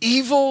 you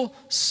evil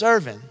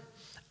servant,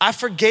 I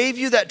forgave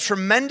you that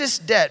tremendous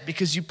debt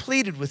because you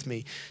pleaded with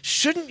me.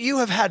 Shouldn't you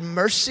have had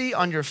mercy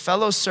on your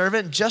fellow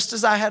servant just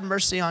as I had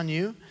mercy on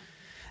you?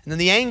 And then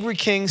the angry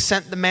king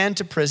sent the man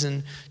to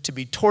prison to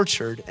be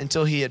tortured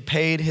until he had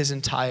paid his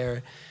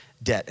entire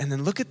debt. And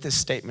then look at this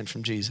statement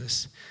from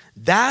Jesus.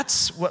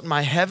 That's what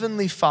my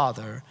heavenly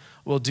Father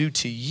will do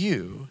to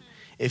you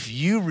if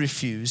you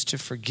refuse to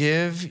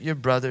forgive your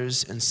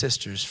brothers and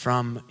sisters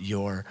from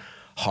your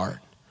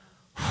heart.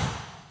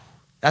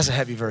 That's a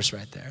heavy verse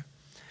right there.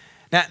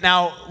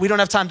 Now, we don't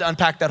have time to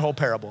unpack that whole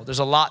parable. There's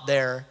a lot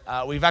there.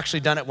 We've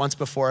actually done it once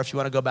before. If you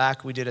want to go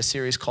back, we did a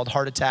series called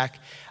Heart Attack,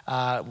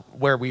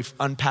 where we've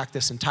unpacked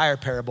this entire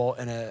parable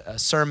in a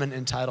sermon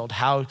entitled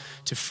How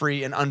to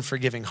Free an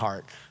Unforgiving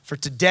Heart. For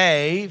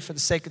today, for the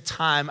sake of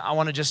time, I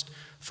want to just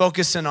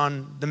focus in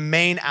on the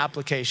main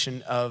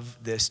application of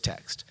this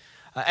text.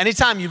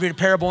 Anytime you read a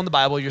parable in the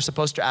Bible, you're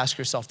supposed to ask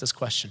yourself this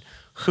question: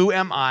 who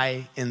am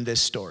I in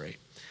this story?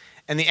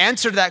 And the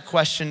answer to that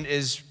question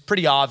is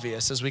pretty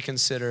obvious as we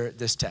consider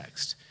this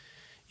text.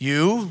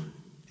 You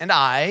and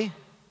I,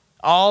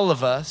 all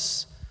of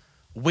us,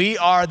 we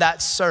are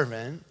that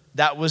servant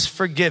that was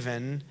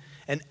forgiven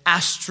an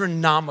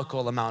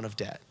astronomical amount of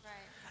debt. Right.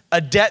 A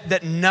debt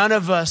that none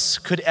of us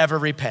could ever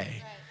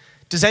repay.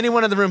 Right. Does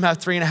anyone in the room have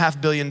 $3.5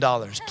 billion?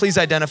 Please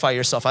identify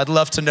yourself. I'd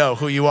love to know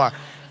who you are.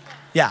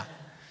 Yeah.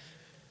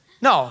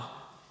 No,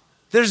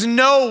 there's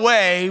no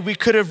way we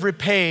could have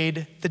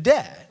repaid the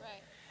debt.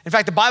 In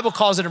fact, the Bible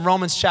calls it in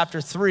Romans chapter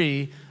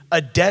 3,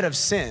 a debt of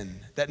sin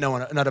that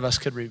none of us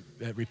could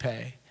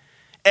repay.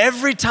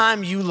 Every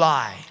time you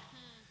lie,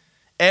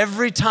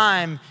 every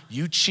time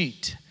you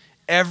cheat,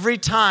 every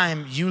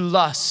time you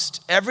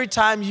lust, every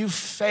time you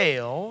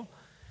fail,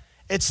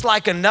 it's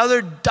like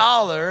another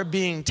dollar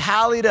being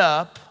tallied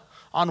up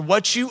on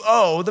what you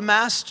owe the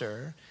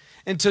master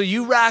until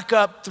you rack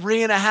up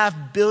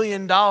 $3.5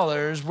 billion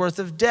worth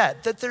of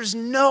debt that there's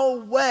no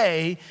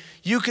way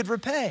you could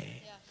repay.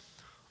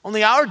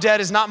 Only our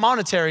debt is not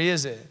monetary,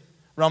 is it?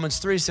 Romans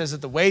 3 says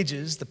that the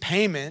wages, the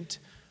payment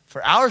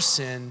for our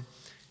sin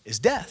is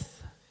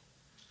death.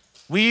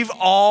 We've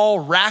all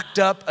racked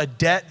up a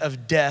debt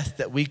of death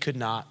that we could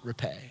not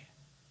repay.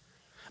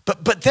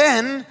 But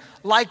then,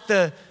 like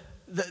the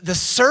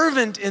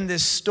servant in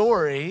this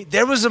story,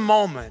 there was a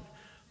moment,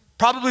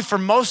 probably for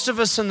most of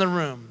us in the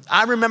room,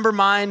 I remember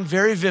mine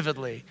very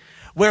vividly,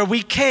 where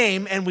we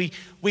came and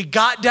we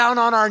got down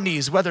on our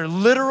knees, whether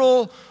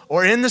literal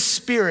or in the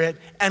spirit,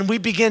 and we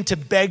began to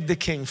beg the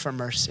King for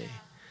mercy.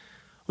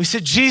 We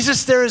said,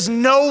 Jesus, there is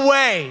no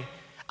way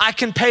I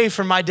can pay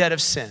for my debt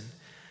of sin.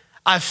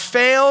 I've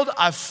failed,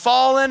 I've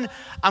fallen,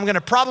 I'm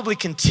gonna probably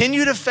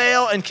continue to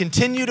fail and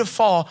continue to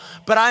fall,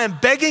 but I am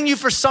begging you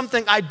for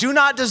something I do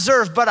not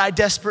deserve, but I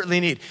desperately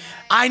need.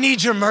 I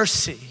need your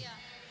mercy.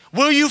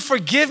 Will you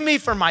forgive me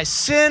for my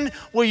sin?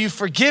 Will you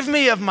forgive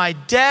me of my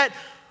debt?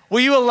 Will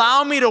you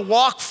allow me to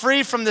walk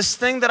free from this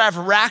thing that I've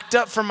racked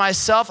up for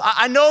myself?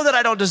 I know that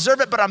I don't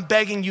deserve it, but I'm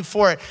begging you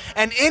for it.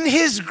 And in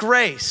his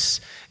grace,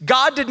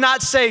 God did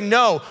not say,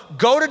 no,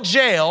 go to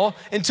jail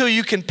until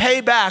you can pay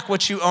back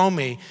what you owe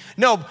me.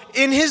 No,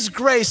 in his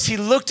grace, he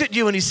looked at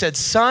you and he said,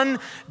 son,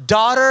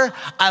 daughter,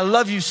 I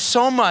love you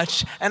so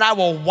much and I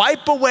will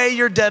wipe away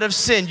your debt of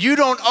sin. You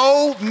don't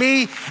owe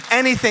me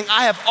anything.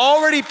 I have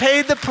already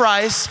paid the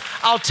price.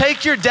 I'll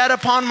take your debt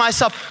upon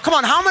myself. Come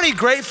on, how many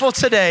grateful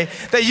today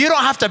that you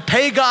don't have to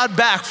pay God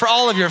back for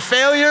all of your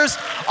failures,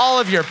 all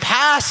of your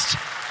past?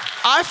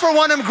 I, for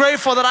one, am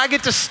grateful that I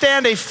get to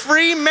stand a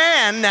free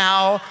man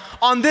now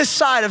on this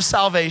side of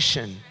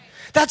salvation.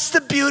 That's the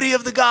beauty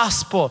of the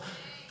gospel.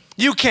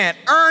 You can't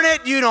earn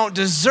it, you don't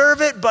deserve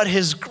it, but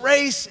his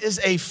grace is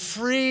a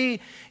free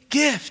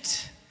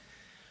gift.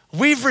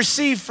 We've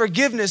received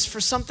forgiveness for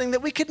something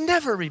that we could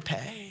never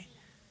repay.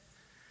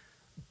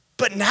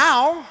 But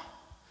now,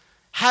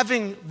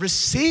 having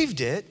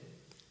received it,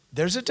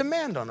 there's a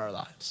demand on our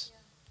lives.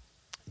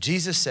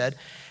 Jesus said,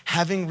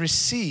 having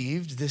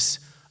received this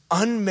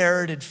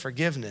unmerited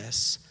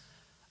forgiveness,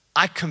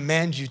 I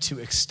command you to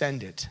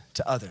extend it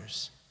to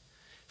others.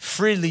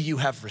 Freely you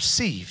have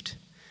received,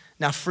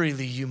 now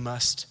freely you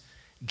must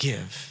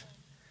give.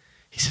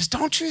 He says,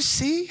 don't you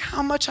see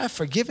how much I've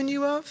forgiven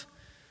you of?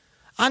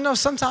 I know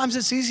sometimes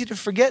it's easy to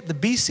forget the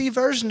BC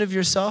version of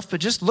yourself, but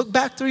just look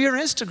back through your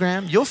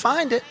Instagram, you'll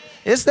find it.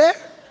 It's there.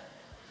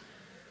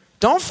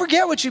 Don't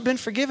forget what you've been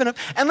forgiven of.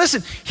 And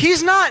listen,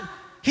 He's not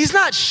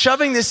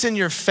shoving this in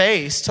your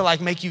face to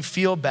like make you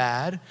feel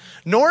bad,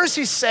 nor is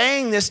he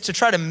saying this to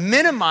try to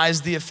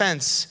minimize the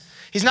offense.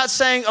 He's not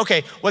saying,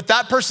 okay, what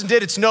that person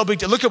did, it's no big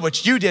deal. Look at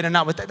what you did and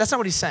not what that's not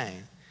what he's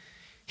saying.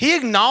 He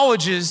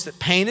acknowledges that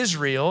pain is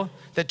real,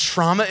 that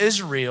trauma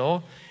is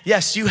real.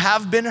 Yes, you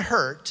have been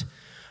hurt,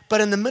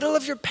 but in the middle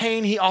of your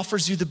pain, he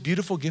offers you the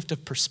beautiful gift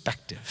of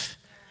perspective.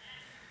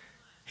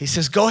 He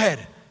says, go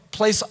ahead,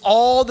 place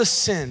all the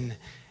sin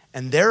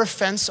and their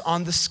offense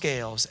on the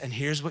scales, and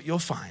here's what you'll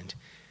find.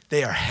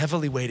 They are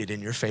heavily weighted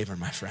in your favor,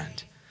 my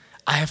friend.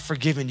 I have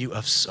forgiven you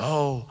of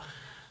so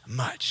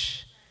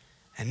much.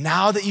 And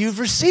now that you've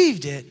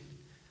received it,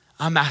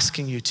 I'm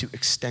asking you to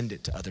extend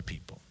it to other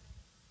people.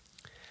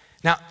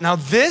 Now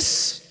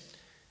this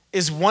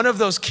is one of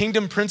those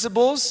kingdom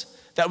principles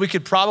that we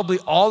could probably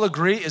all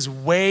agree is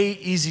way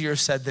easier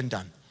said than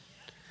done.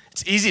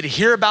 It's easy to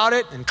hear about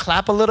it and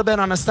clap a little bit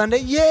on a Sunday,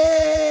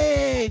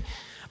 yay!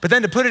 But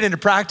then to put it into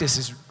practice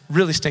is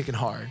really stinking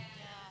hard.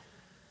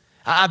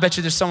 I bet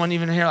you there's someone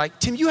even here like,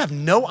 Tim, you have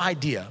no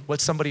idea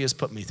what somebody has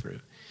put me through.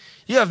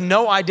 You have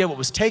no idea what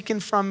was taken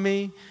from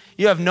me.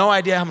 You have no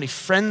idea how many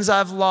friends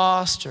I've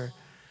lost, or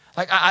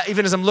Like,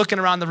 even as I'm looking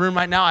around the room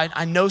right now,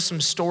 I know some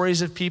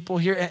stories of people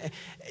here.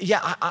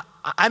 Yeah,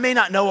 I may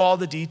not know all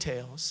the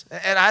details,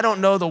 and I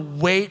don't know the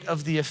weight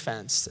of the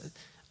offense.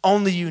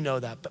 Only you know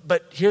that.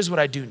 But here's what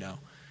I do know.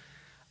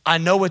 I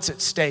know what's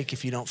at stake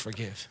if you don't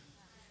forgive.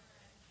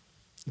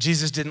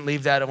 Jesus didn't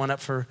leave that one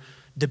up for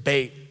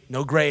debate,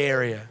 no gray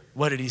area.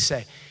 What did he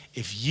say?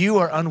 If you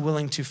are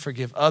unwilling to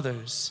forgive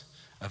others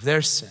of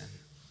their sin,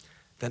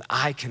 then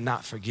I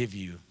cannot forgive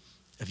you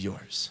of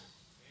yours.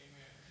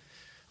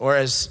 Or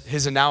as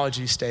his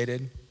analogy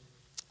stated,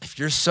 if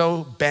you're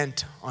so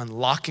bent on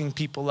locking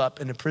people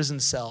up in a prison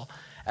cell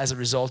as a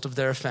result of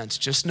their offense,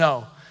 just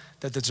know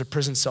that there's a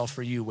prison cell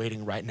for you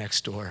waiting right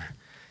next door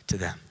to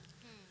them.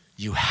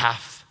 You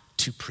have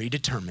to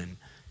predetermine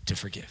to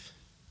forgive.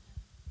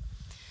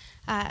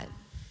 I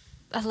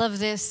love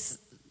this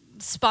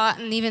spot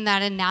and even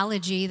that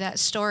analogy, that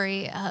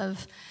story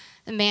of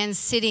the man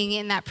sitting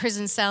in that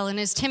prison cell. And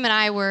as Tim and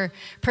I were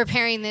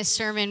preparing this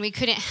sermon, we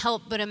couldn't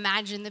help but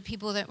imagine the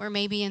people that were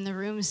maybe in the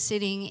room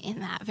sitting in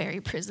that very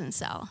prison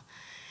cell.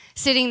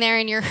 Sitting there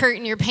in your hurt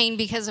and your pain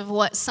because of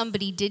what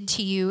somebody did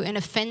to you, an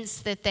offense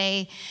that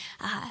they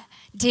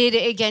did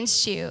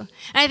against you. And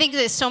I think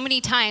that so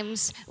many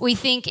times we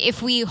think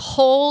if we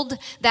hold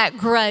that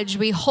grudge,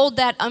 we hold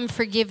that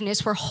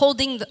unforgiveness, we're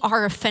holding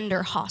our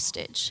offender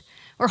hostage.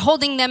 We're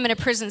holding them in a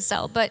prison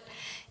cell. But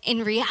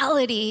in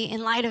reality,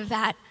 in light of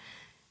that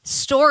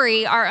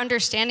story, our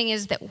understanding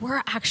is that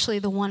we're actually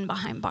the one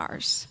behind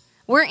bars.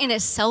 We're in a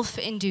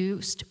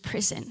self-induced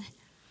prison.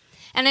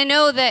 And I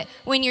know that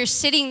when you're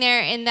sitting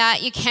there in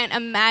that, you can't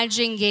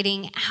imagine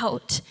getting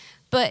out.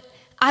 But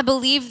I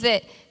believe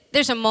that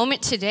there's a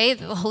moment today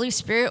that the Holy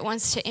Spirit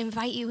wants to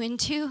invite you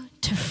into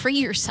to free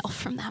yourself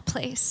from that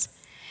place.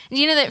 And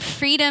you know that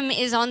freedom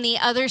is on the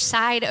other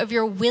side of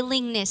your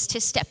willingness to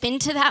step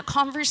into that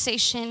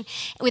conversation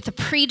with a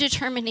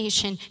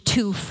predetermination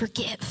to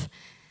forgive.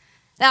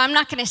 Now, I'm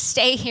not going to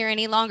stay here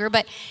any longer,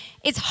 but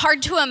it's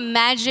hard to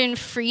imagine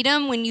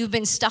freedom when you've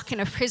been stuck in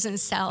a prison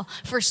cell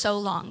for so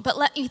long. But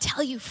let me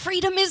tell you,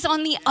 freedom is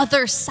on the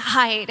other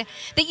side,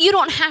 that you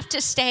don't have to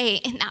stay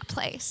in that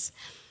place.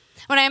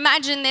 When I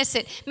imagine this,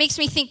 it makes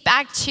me think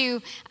back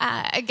to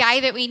a guy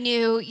that we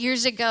knew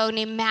years ago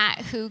named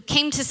Matt, who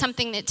came to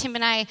something that Tim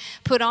and I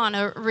put on,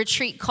 a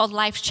retreat called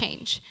Life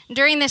Change.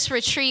 During this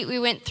retreat, we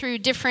went through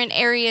different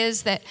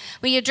areas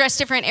we addressed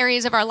different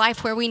areas of our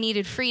life where we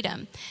needed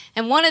freedom.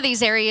 And one of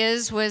these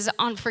areas was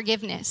on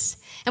forgiveness.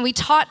 And we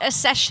taught a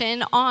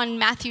session on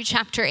Matthew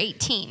chapter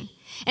 18.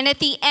 And at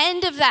the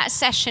end of that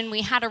session,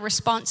 we had a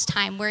response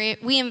time where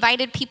we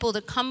invited people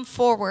to come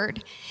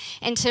forward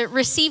and to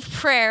receive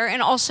prayer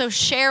and also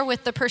share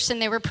with the person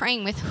they were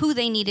praying with who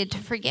they needed to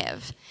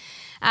forgive.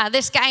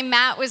 This guy,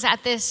 Matt, was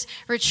at this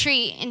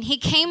retreat, and he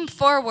came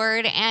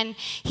forward and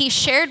he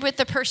shared with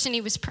the person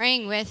he was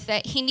praying with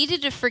that he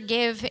needed to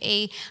forgive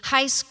a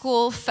high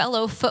school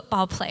fellow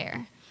football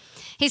player.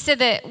 He said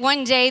that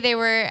one day they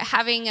were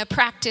having a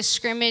practice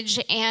scrimmage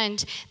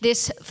and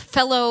this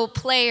fellow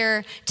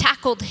player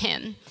tackled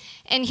him.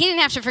 And he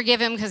didn't have to forgive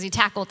him because he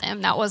tackled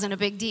him. That wasn't a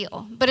big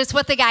deal. But it's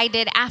what the guy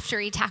did after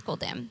he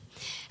tackled him.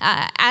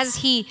 As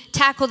he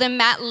tackled him,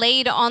 Matt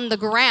laid on the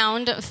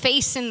ground,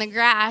 face in the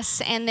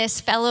grass, and this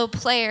fellow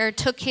player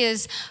took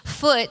his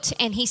foot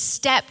and he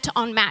stepped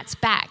on Matt's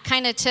back,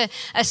 kind of to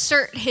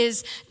assert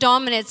his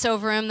dominance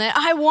over him, that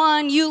I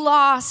won, you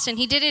lost, and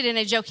he did it in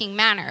a joking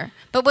manner.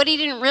 But what he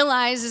didn't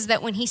realize is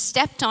that when he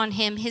stepped on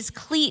him, his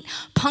cleat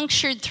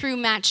punctured through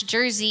Matt's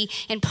jersey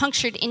and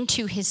punctured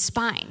into his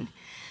spine,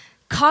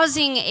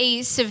 causing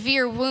a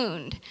severe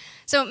wound.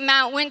 So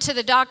Matt went to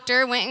the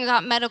doctor, went and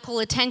got medical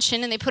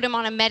attention, and they put him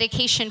on a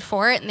medication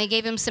for it, and they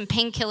gave him some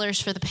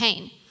painkillers for the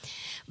pain.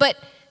 But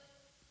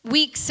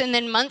weeks and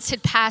then months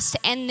had passed,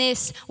 and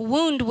this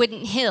wound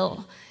wouldn't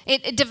heal.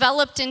 It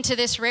developed into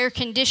this rare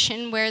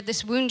condition where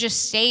this wound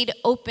just stayed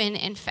open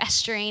and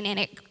festering, and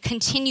it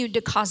continued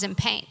to cause him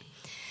pain.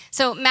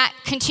 So Matt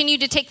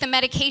continued to take the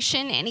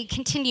medication, and he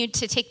continued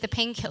to take the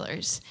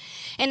painkillers.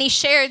 And he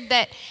shared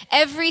that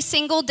every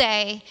single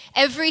day,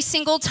 every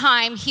single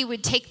time he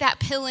would take that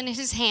pill in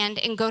his hand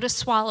and go to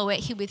swallow it,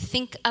 he would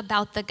think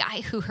about the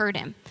guy who hurt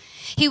him.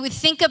 He would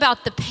think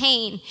about the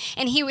pain,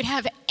 and he would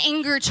have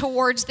anger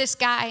towards this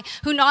guy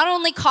who not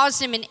only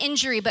caused him an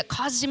injury, but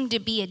caused him to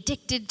be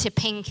addicted to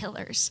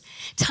painkillers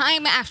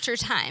time after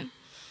time.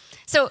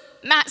 So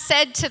Matt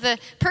said to the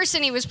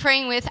person he was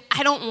praying with,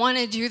 I don't want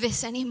to do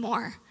this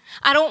anymore.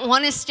 I don't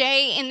want to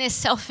stay in this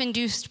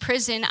self-induced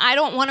prison. I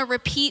don't want to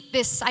repeat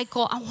this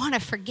cycle. I want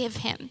to forgive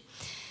him.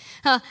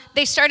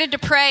 They started to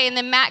pray, and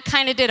then Matt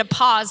kind of did a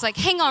pause, like,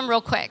 hang on real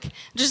quick.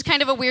 Just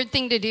kind of a weird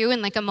thing to do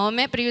in like a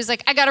moment, but he was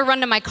like, I got to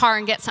run to my car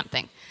and get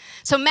something.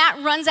 So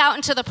Matt runs out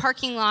into the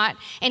parking lot,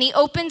 and he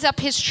opens up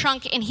his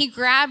trunk, and he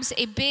grabs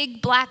a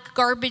big black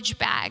garbage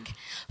bag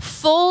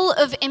full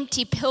of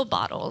empty pill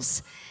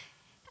bottles.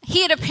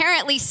 He had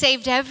apparently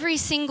saved every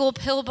single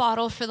pill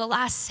bottle for the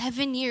last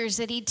 7 years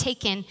that he'd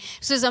taken.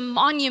 This was a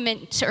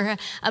monument or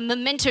a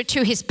memento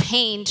to his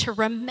pain, to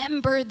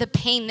remember the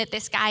pain that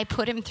this guy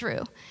put him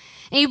through.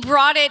 And he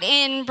brought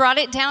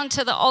it down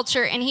to the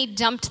altar, and he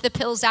dumped the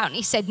pills out, and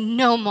he said,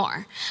 no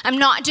more. I'm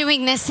not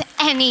doing this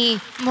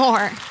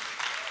anymore.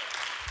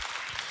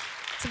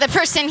 So the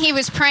person he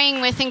was praying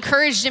with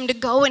encouraged him to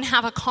go and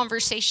have a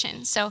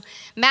conversation. So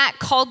Matt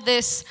called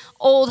this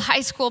old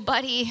high school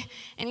buddy,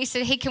 and he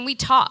said, hey, can we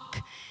talk?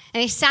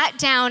 And they sat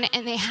down,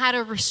 and they had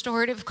a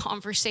restorative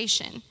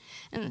conversation.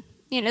 And,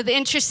 the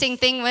interesting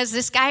thing was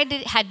this guy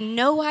had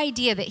no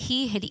idea that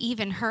he had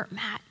even hurt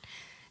Matt,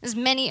 as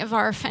many of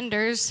our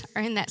offenders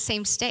are in that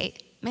same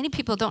state. Many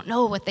people don't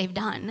know what they've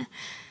done.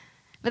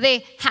 But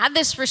they had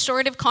this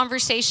restorative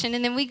conversation,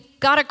 and then we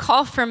got a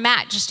call from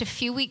Matt just a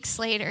few weeks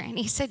later, and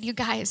he said, you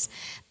guys,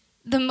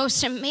 the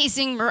most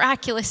amazing,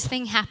 miraculous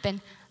thing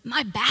happened.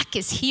 My back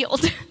is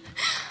healed.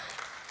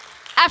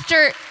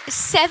 After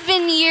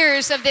 7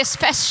 years of this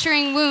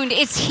festering wound,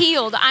 it's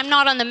healed. I'm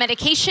not on the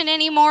medication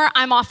anymore.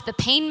 I'm off the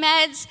pain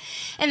meds.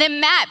 And then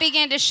Matt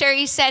began to share,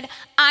 he said,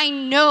 I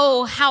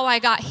know how I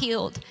got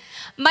healed.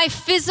 My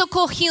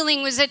physical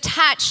healing was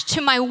attached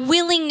to my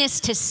willingness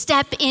to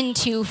step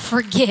into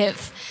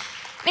forgive.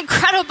 An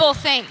incredible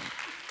thing.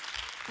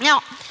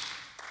 Now,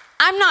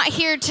 I'm not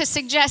here to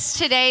suggest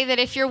today that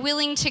if you're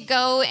willing to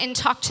go and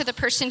talk to the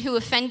person who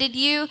offended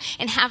you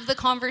and have the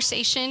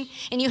conversation,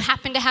 and you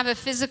happen to have a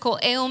physical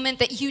ailment,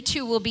 that you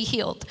too will be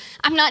healed.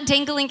 I'm not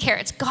dangling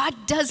carrots.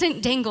 God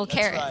doesn't dangle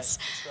carrots.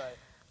 That's right.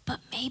 But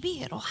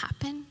maybe it'll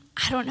happen.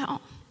 I don't know.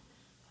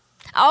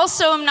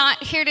 Also, I'm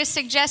not here to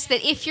suggest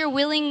that if you're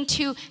willing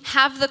to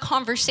have the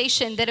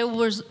conversation that it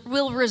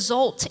will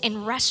result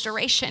in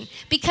restoration,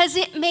 because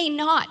it may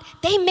not.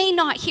 They may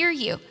not hear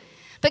you.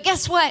 But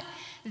guess what?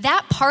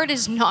 That part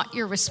is not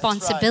your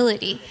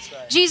responsibility. That's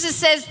right. Jesus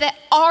says that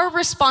our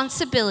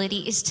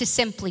responsibility is to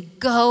simply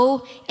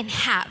go and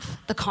have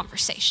the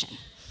conversation.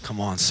 Come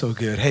on, so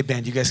good. Hey,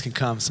 band, you guys can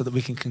come so that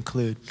we can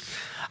conclude.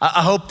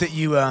 I hope that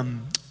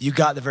you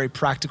got the very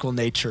practical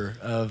nature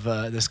of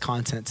this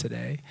content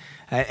today.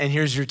 And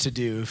here's your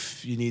to-do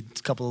if you need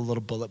a couple of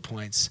little bullet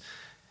points.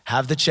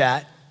 Have the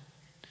chat.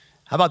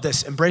 How about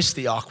this? Embrace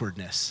the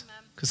awkwardness.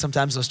 Because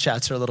sometimes those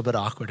chats are a little bit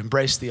awkward.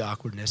 Embrace the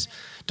awkwardness.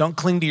 Don't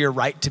cling to your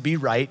right to be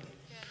right.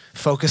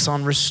 Focus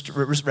on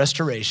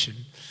restoration.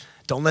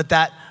 Don't let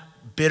that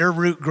bitter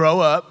root grow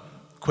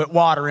up. Quit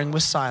watering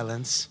with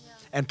silence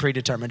and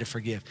predetermined to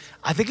forgive.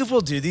 I think if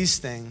we'll do these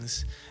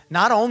things,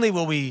 not only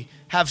will we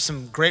have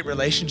some great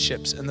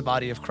relationships in the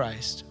body of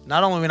Christ,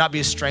 not only will we not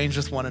be estranged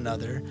with one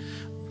another,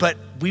 but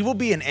we will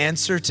be an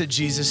answer to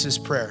Jesus'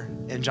 prayer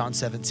in John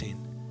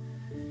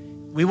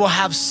 17. We will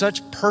have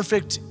such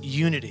perfect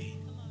unity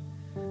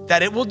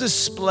that it will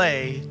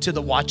display to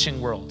the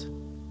watching world.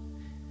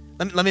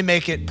 Let me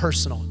make it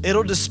personal.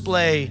 It'll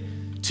display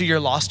to your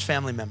lost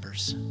family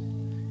members.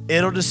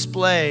 It'll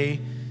display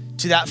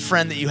to that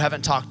friend that you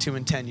haven't talked to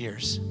in 10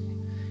 years.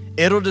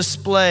 It'll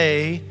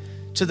display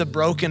to the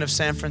broken of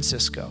San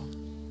Francisco,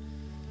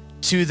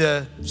 to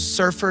the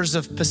surfers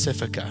of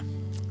Pacifica,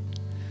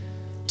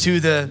 to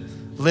the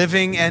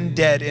living and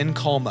dead in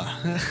Colma.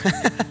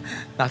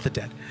 Not the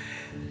dead.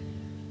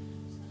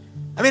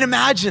 I mean,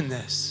 imagine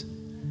this.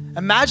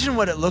 Imagine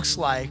what it looks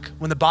like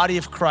when the body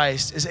of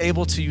Christ is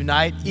able to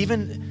unite,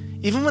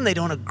 even when they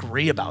don't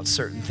agree about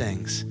certain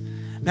things.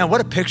 Man,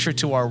 what a picture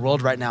to our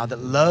world right now that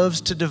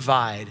loves to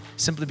divide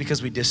simply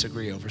because we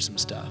disagree over some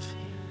stuff.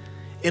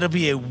 It'll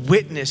be a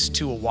witness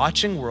to a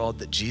watching world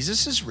that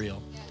Jesus is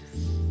real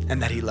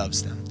and that he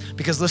loves them.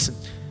 Because listen,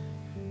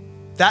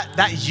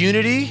 that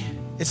unity,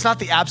 it's not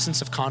the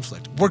absence of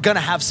conflict. We're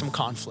gonna have some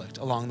conflict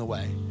along the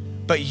way,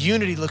 but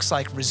unity looks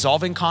like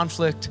resolving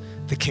conflict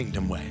the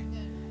kingdom way.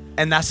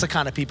 And that's the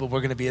kind of people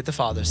we're gonna be at the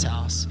Father's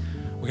house.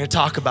 We're gonna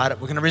talk about it,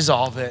 we're gonna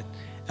resolve it,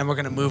 and we're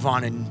gonna move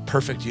on in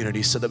perfect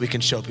unity so that we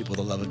can show people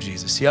the love of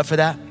Jesus. You up for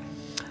that?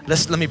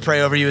 Let me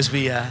pray over you as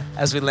we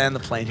land the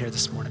plane here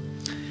this morning.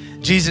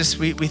 Jesus,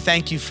 we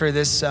thank you for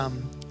this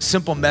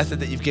simple method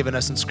that you've given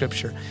us in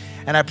Scripture.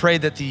 And I pray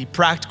that the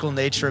practical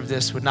nature of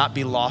this would not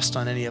be lost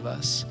on any of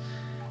us.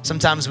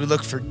 Sometimes we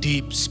look for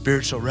deep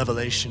spiritual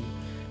revelation,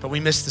 but we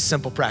miss the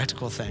simple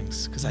practical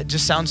things because that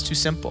just sounds too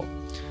simple.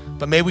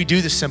 But may we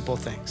do the simple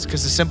things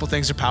because the simple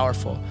things are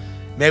powerful.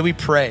 May we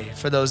pray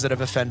for those that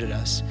have offended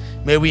us.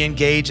 May we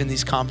engage in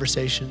these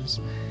conversations.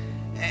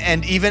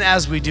 And even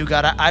as we do,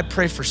 God, I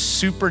pray for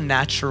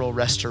supernatural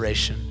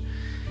restoration.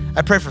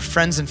 I pray for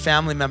friends and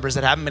family members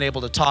that haven't been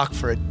able to talk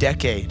for a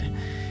decade.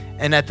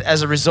 And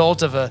as a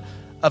result of a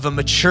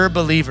mature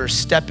believer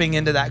stepping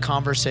into that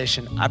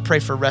conversation, I pray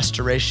for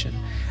restoration.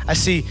 I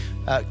see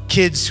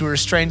kids who are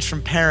estranged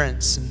from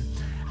parents, and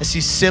I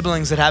see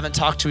siblings that haven't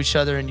talked to each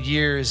other in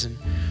years,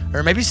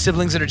 or maybe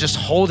siblings that are just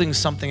holding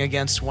something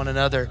against one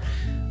another.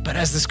 But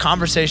as this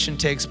conversation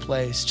takes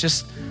place,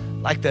 just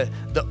like the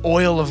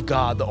oil of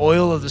God, the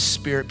oil of the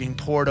Spirit being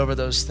poured over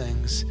those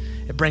things,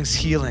 it brings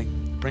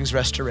healing, brings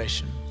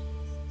restoration.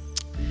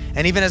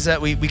 And even as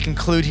we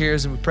conclude here,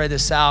 as we pray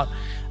this out,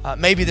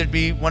 maybe there'd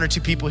be one or two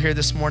people here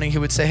this morning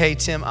who would say, hey,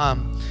 Tim,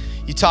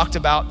 you talked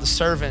about the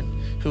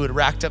servant who had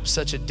racked up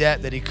such a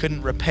debt that he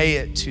couldn't repay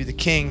it to the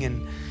king.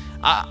 And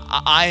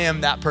I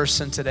am that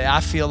person today. I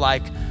feel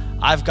like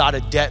I've got a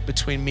debt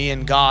between me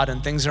and God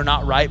and things are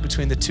not right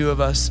between the two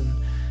of us.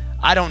 And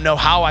I don't know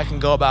how I can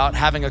go about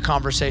having a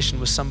conversation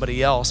with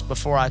somebody else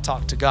before I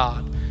talk to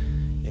God.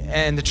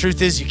 And the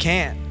truth is you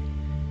can't.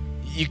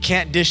 You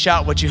can't dish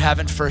out what you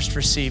haven't first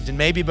received. And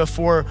maybe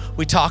before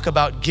we talk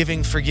about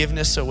giving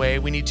forgiveness away,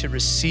 we need to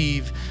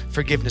receive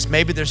forgiveness.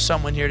 Maybe there's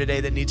someone here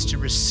today that needs to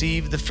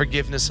receive the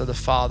forgiveness of the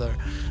Father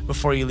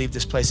before you leave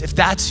this place. If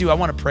that's you, I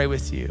want to pray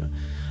with you.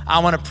 I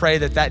want to pray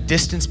that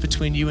distance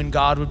between you and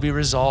God would be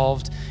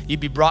resolved.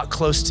 You'd be brought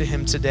close to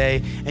him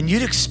today, and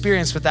you'd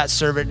experience what that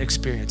servant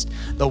experienced,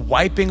 the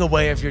wiping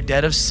away of your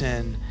debt of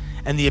sin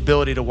and the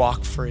ability to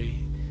walk free.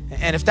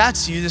 And if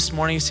that's you this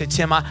morning, you say,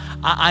 Tim,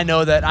 I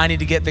know that I need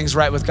to get things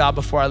right with God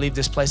before I leave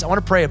this place. I want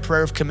to pray a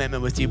prayer of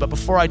commitment with you. But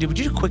before I do, would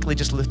you quickly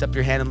just lift up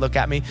your hand and look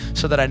at me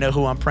so that I know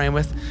who I'm praying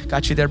with?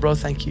 Got you there, bro?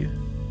 Thank you.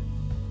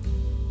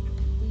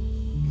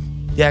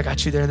 Yeah, I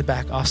got you there in the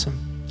back.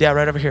 Awesome. Yeah,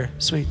 right over here.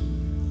 Sweet.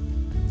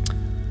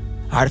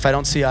 All right, if I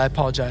don't see you, I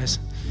apologize.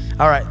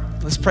 All right,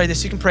 let's pray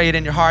this. You can pray it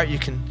in your heart. You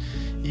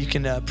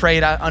can pray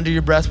it out under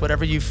your breath,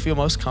 whatever you feel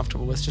most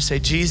comfortable with. Just say,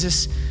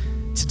 Jesus,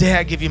 today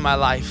I give you my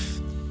life.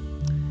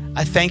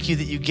 I thank you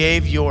that you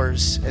gave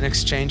yours in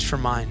exchange for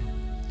mine.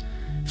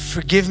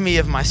 Forgive me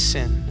of my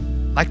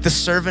sin. Like the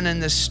servant in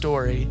this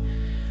story,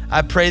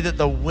 I pray that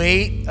the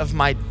weight of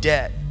my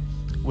debt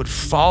would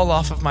fall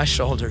off of my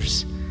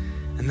shoulders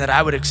and that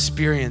I would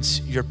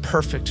experience your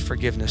perfect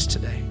forgiveness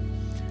today.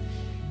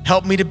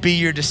 Help me to be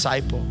your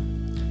disciple,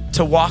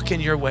 to walk in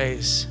your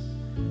ways,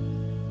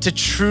 to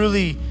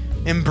truly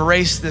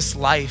embrace this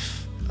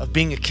life of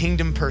being a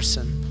kingdom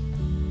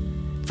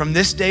person from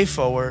this day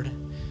forward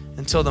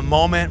until the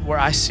moment where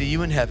I see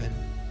you in heaven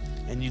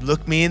and you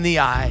look me in the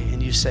eye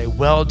and you say,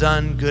 well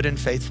done, good and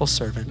faithful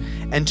servant.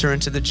 Enter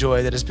into the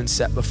joy that has been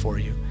set before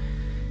you.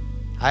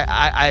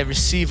 I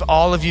receive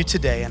all of you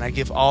today and I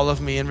give all of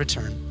me in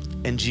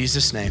return in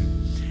Jesus' name.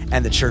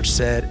 And the church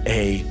said,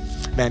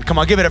 amen. Come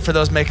on, give it up for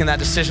those making that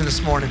decision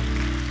this morning.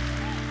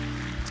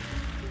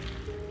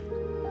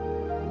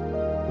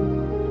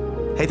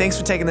 Hey, thanks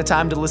for taking the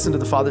time to listen to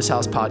the Father's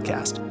House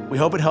podcast. We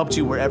hope it helped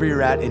you wherever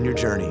you're at in your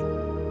journey.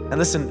 And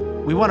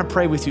listen, we want to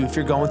pray with you if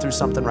you're going through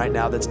something right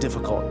now that's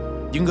difficult.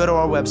 You can go to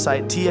our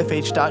website,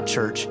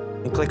 tfh.church,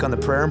 and click on the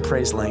prayer and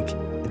praise link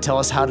and tell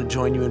us how to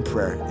join you in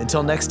prayer.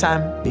 Until next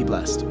time, be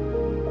blessed.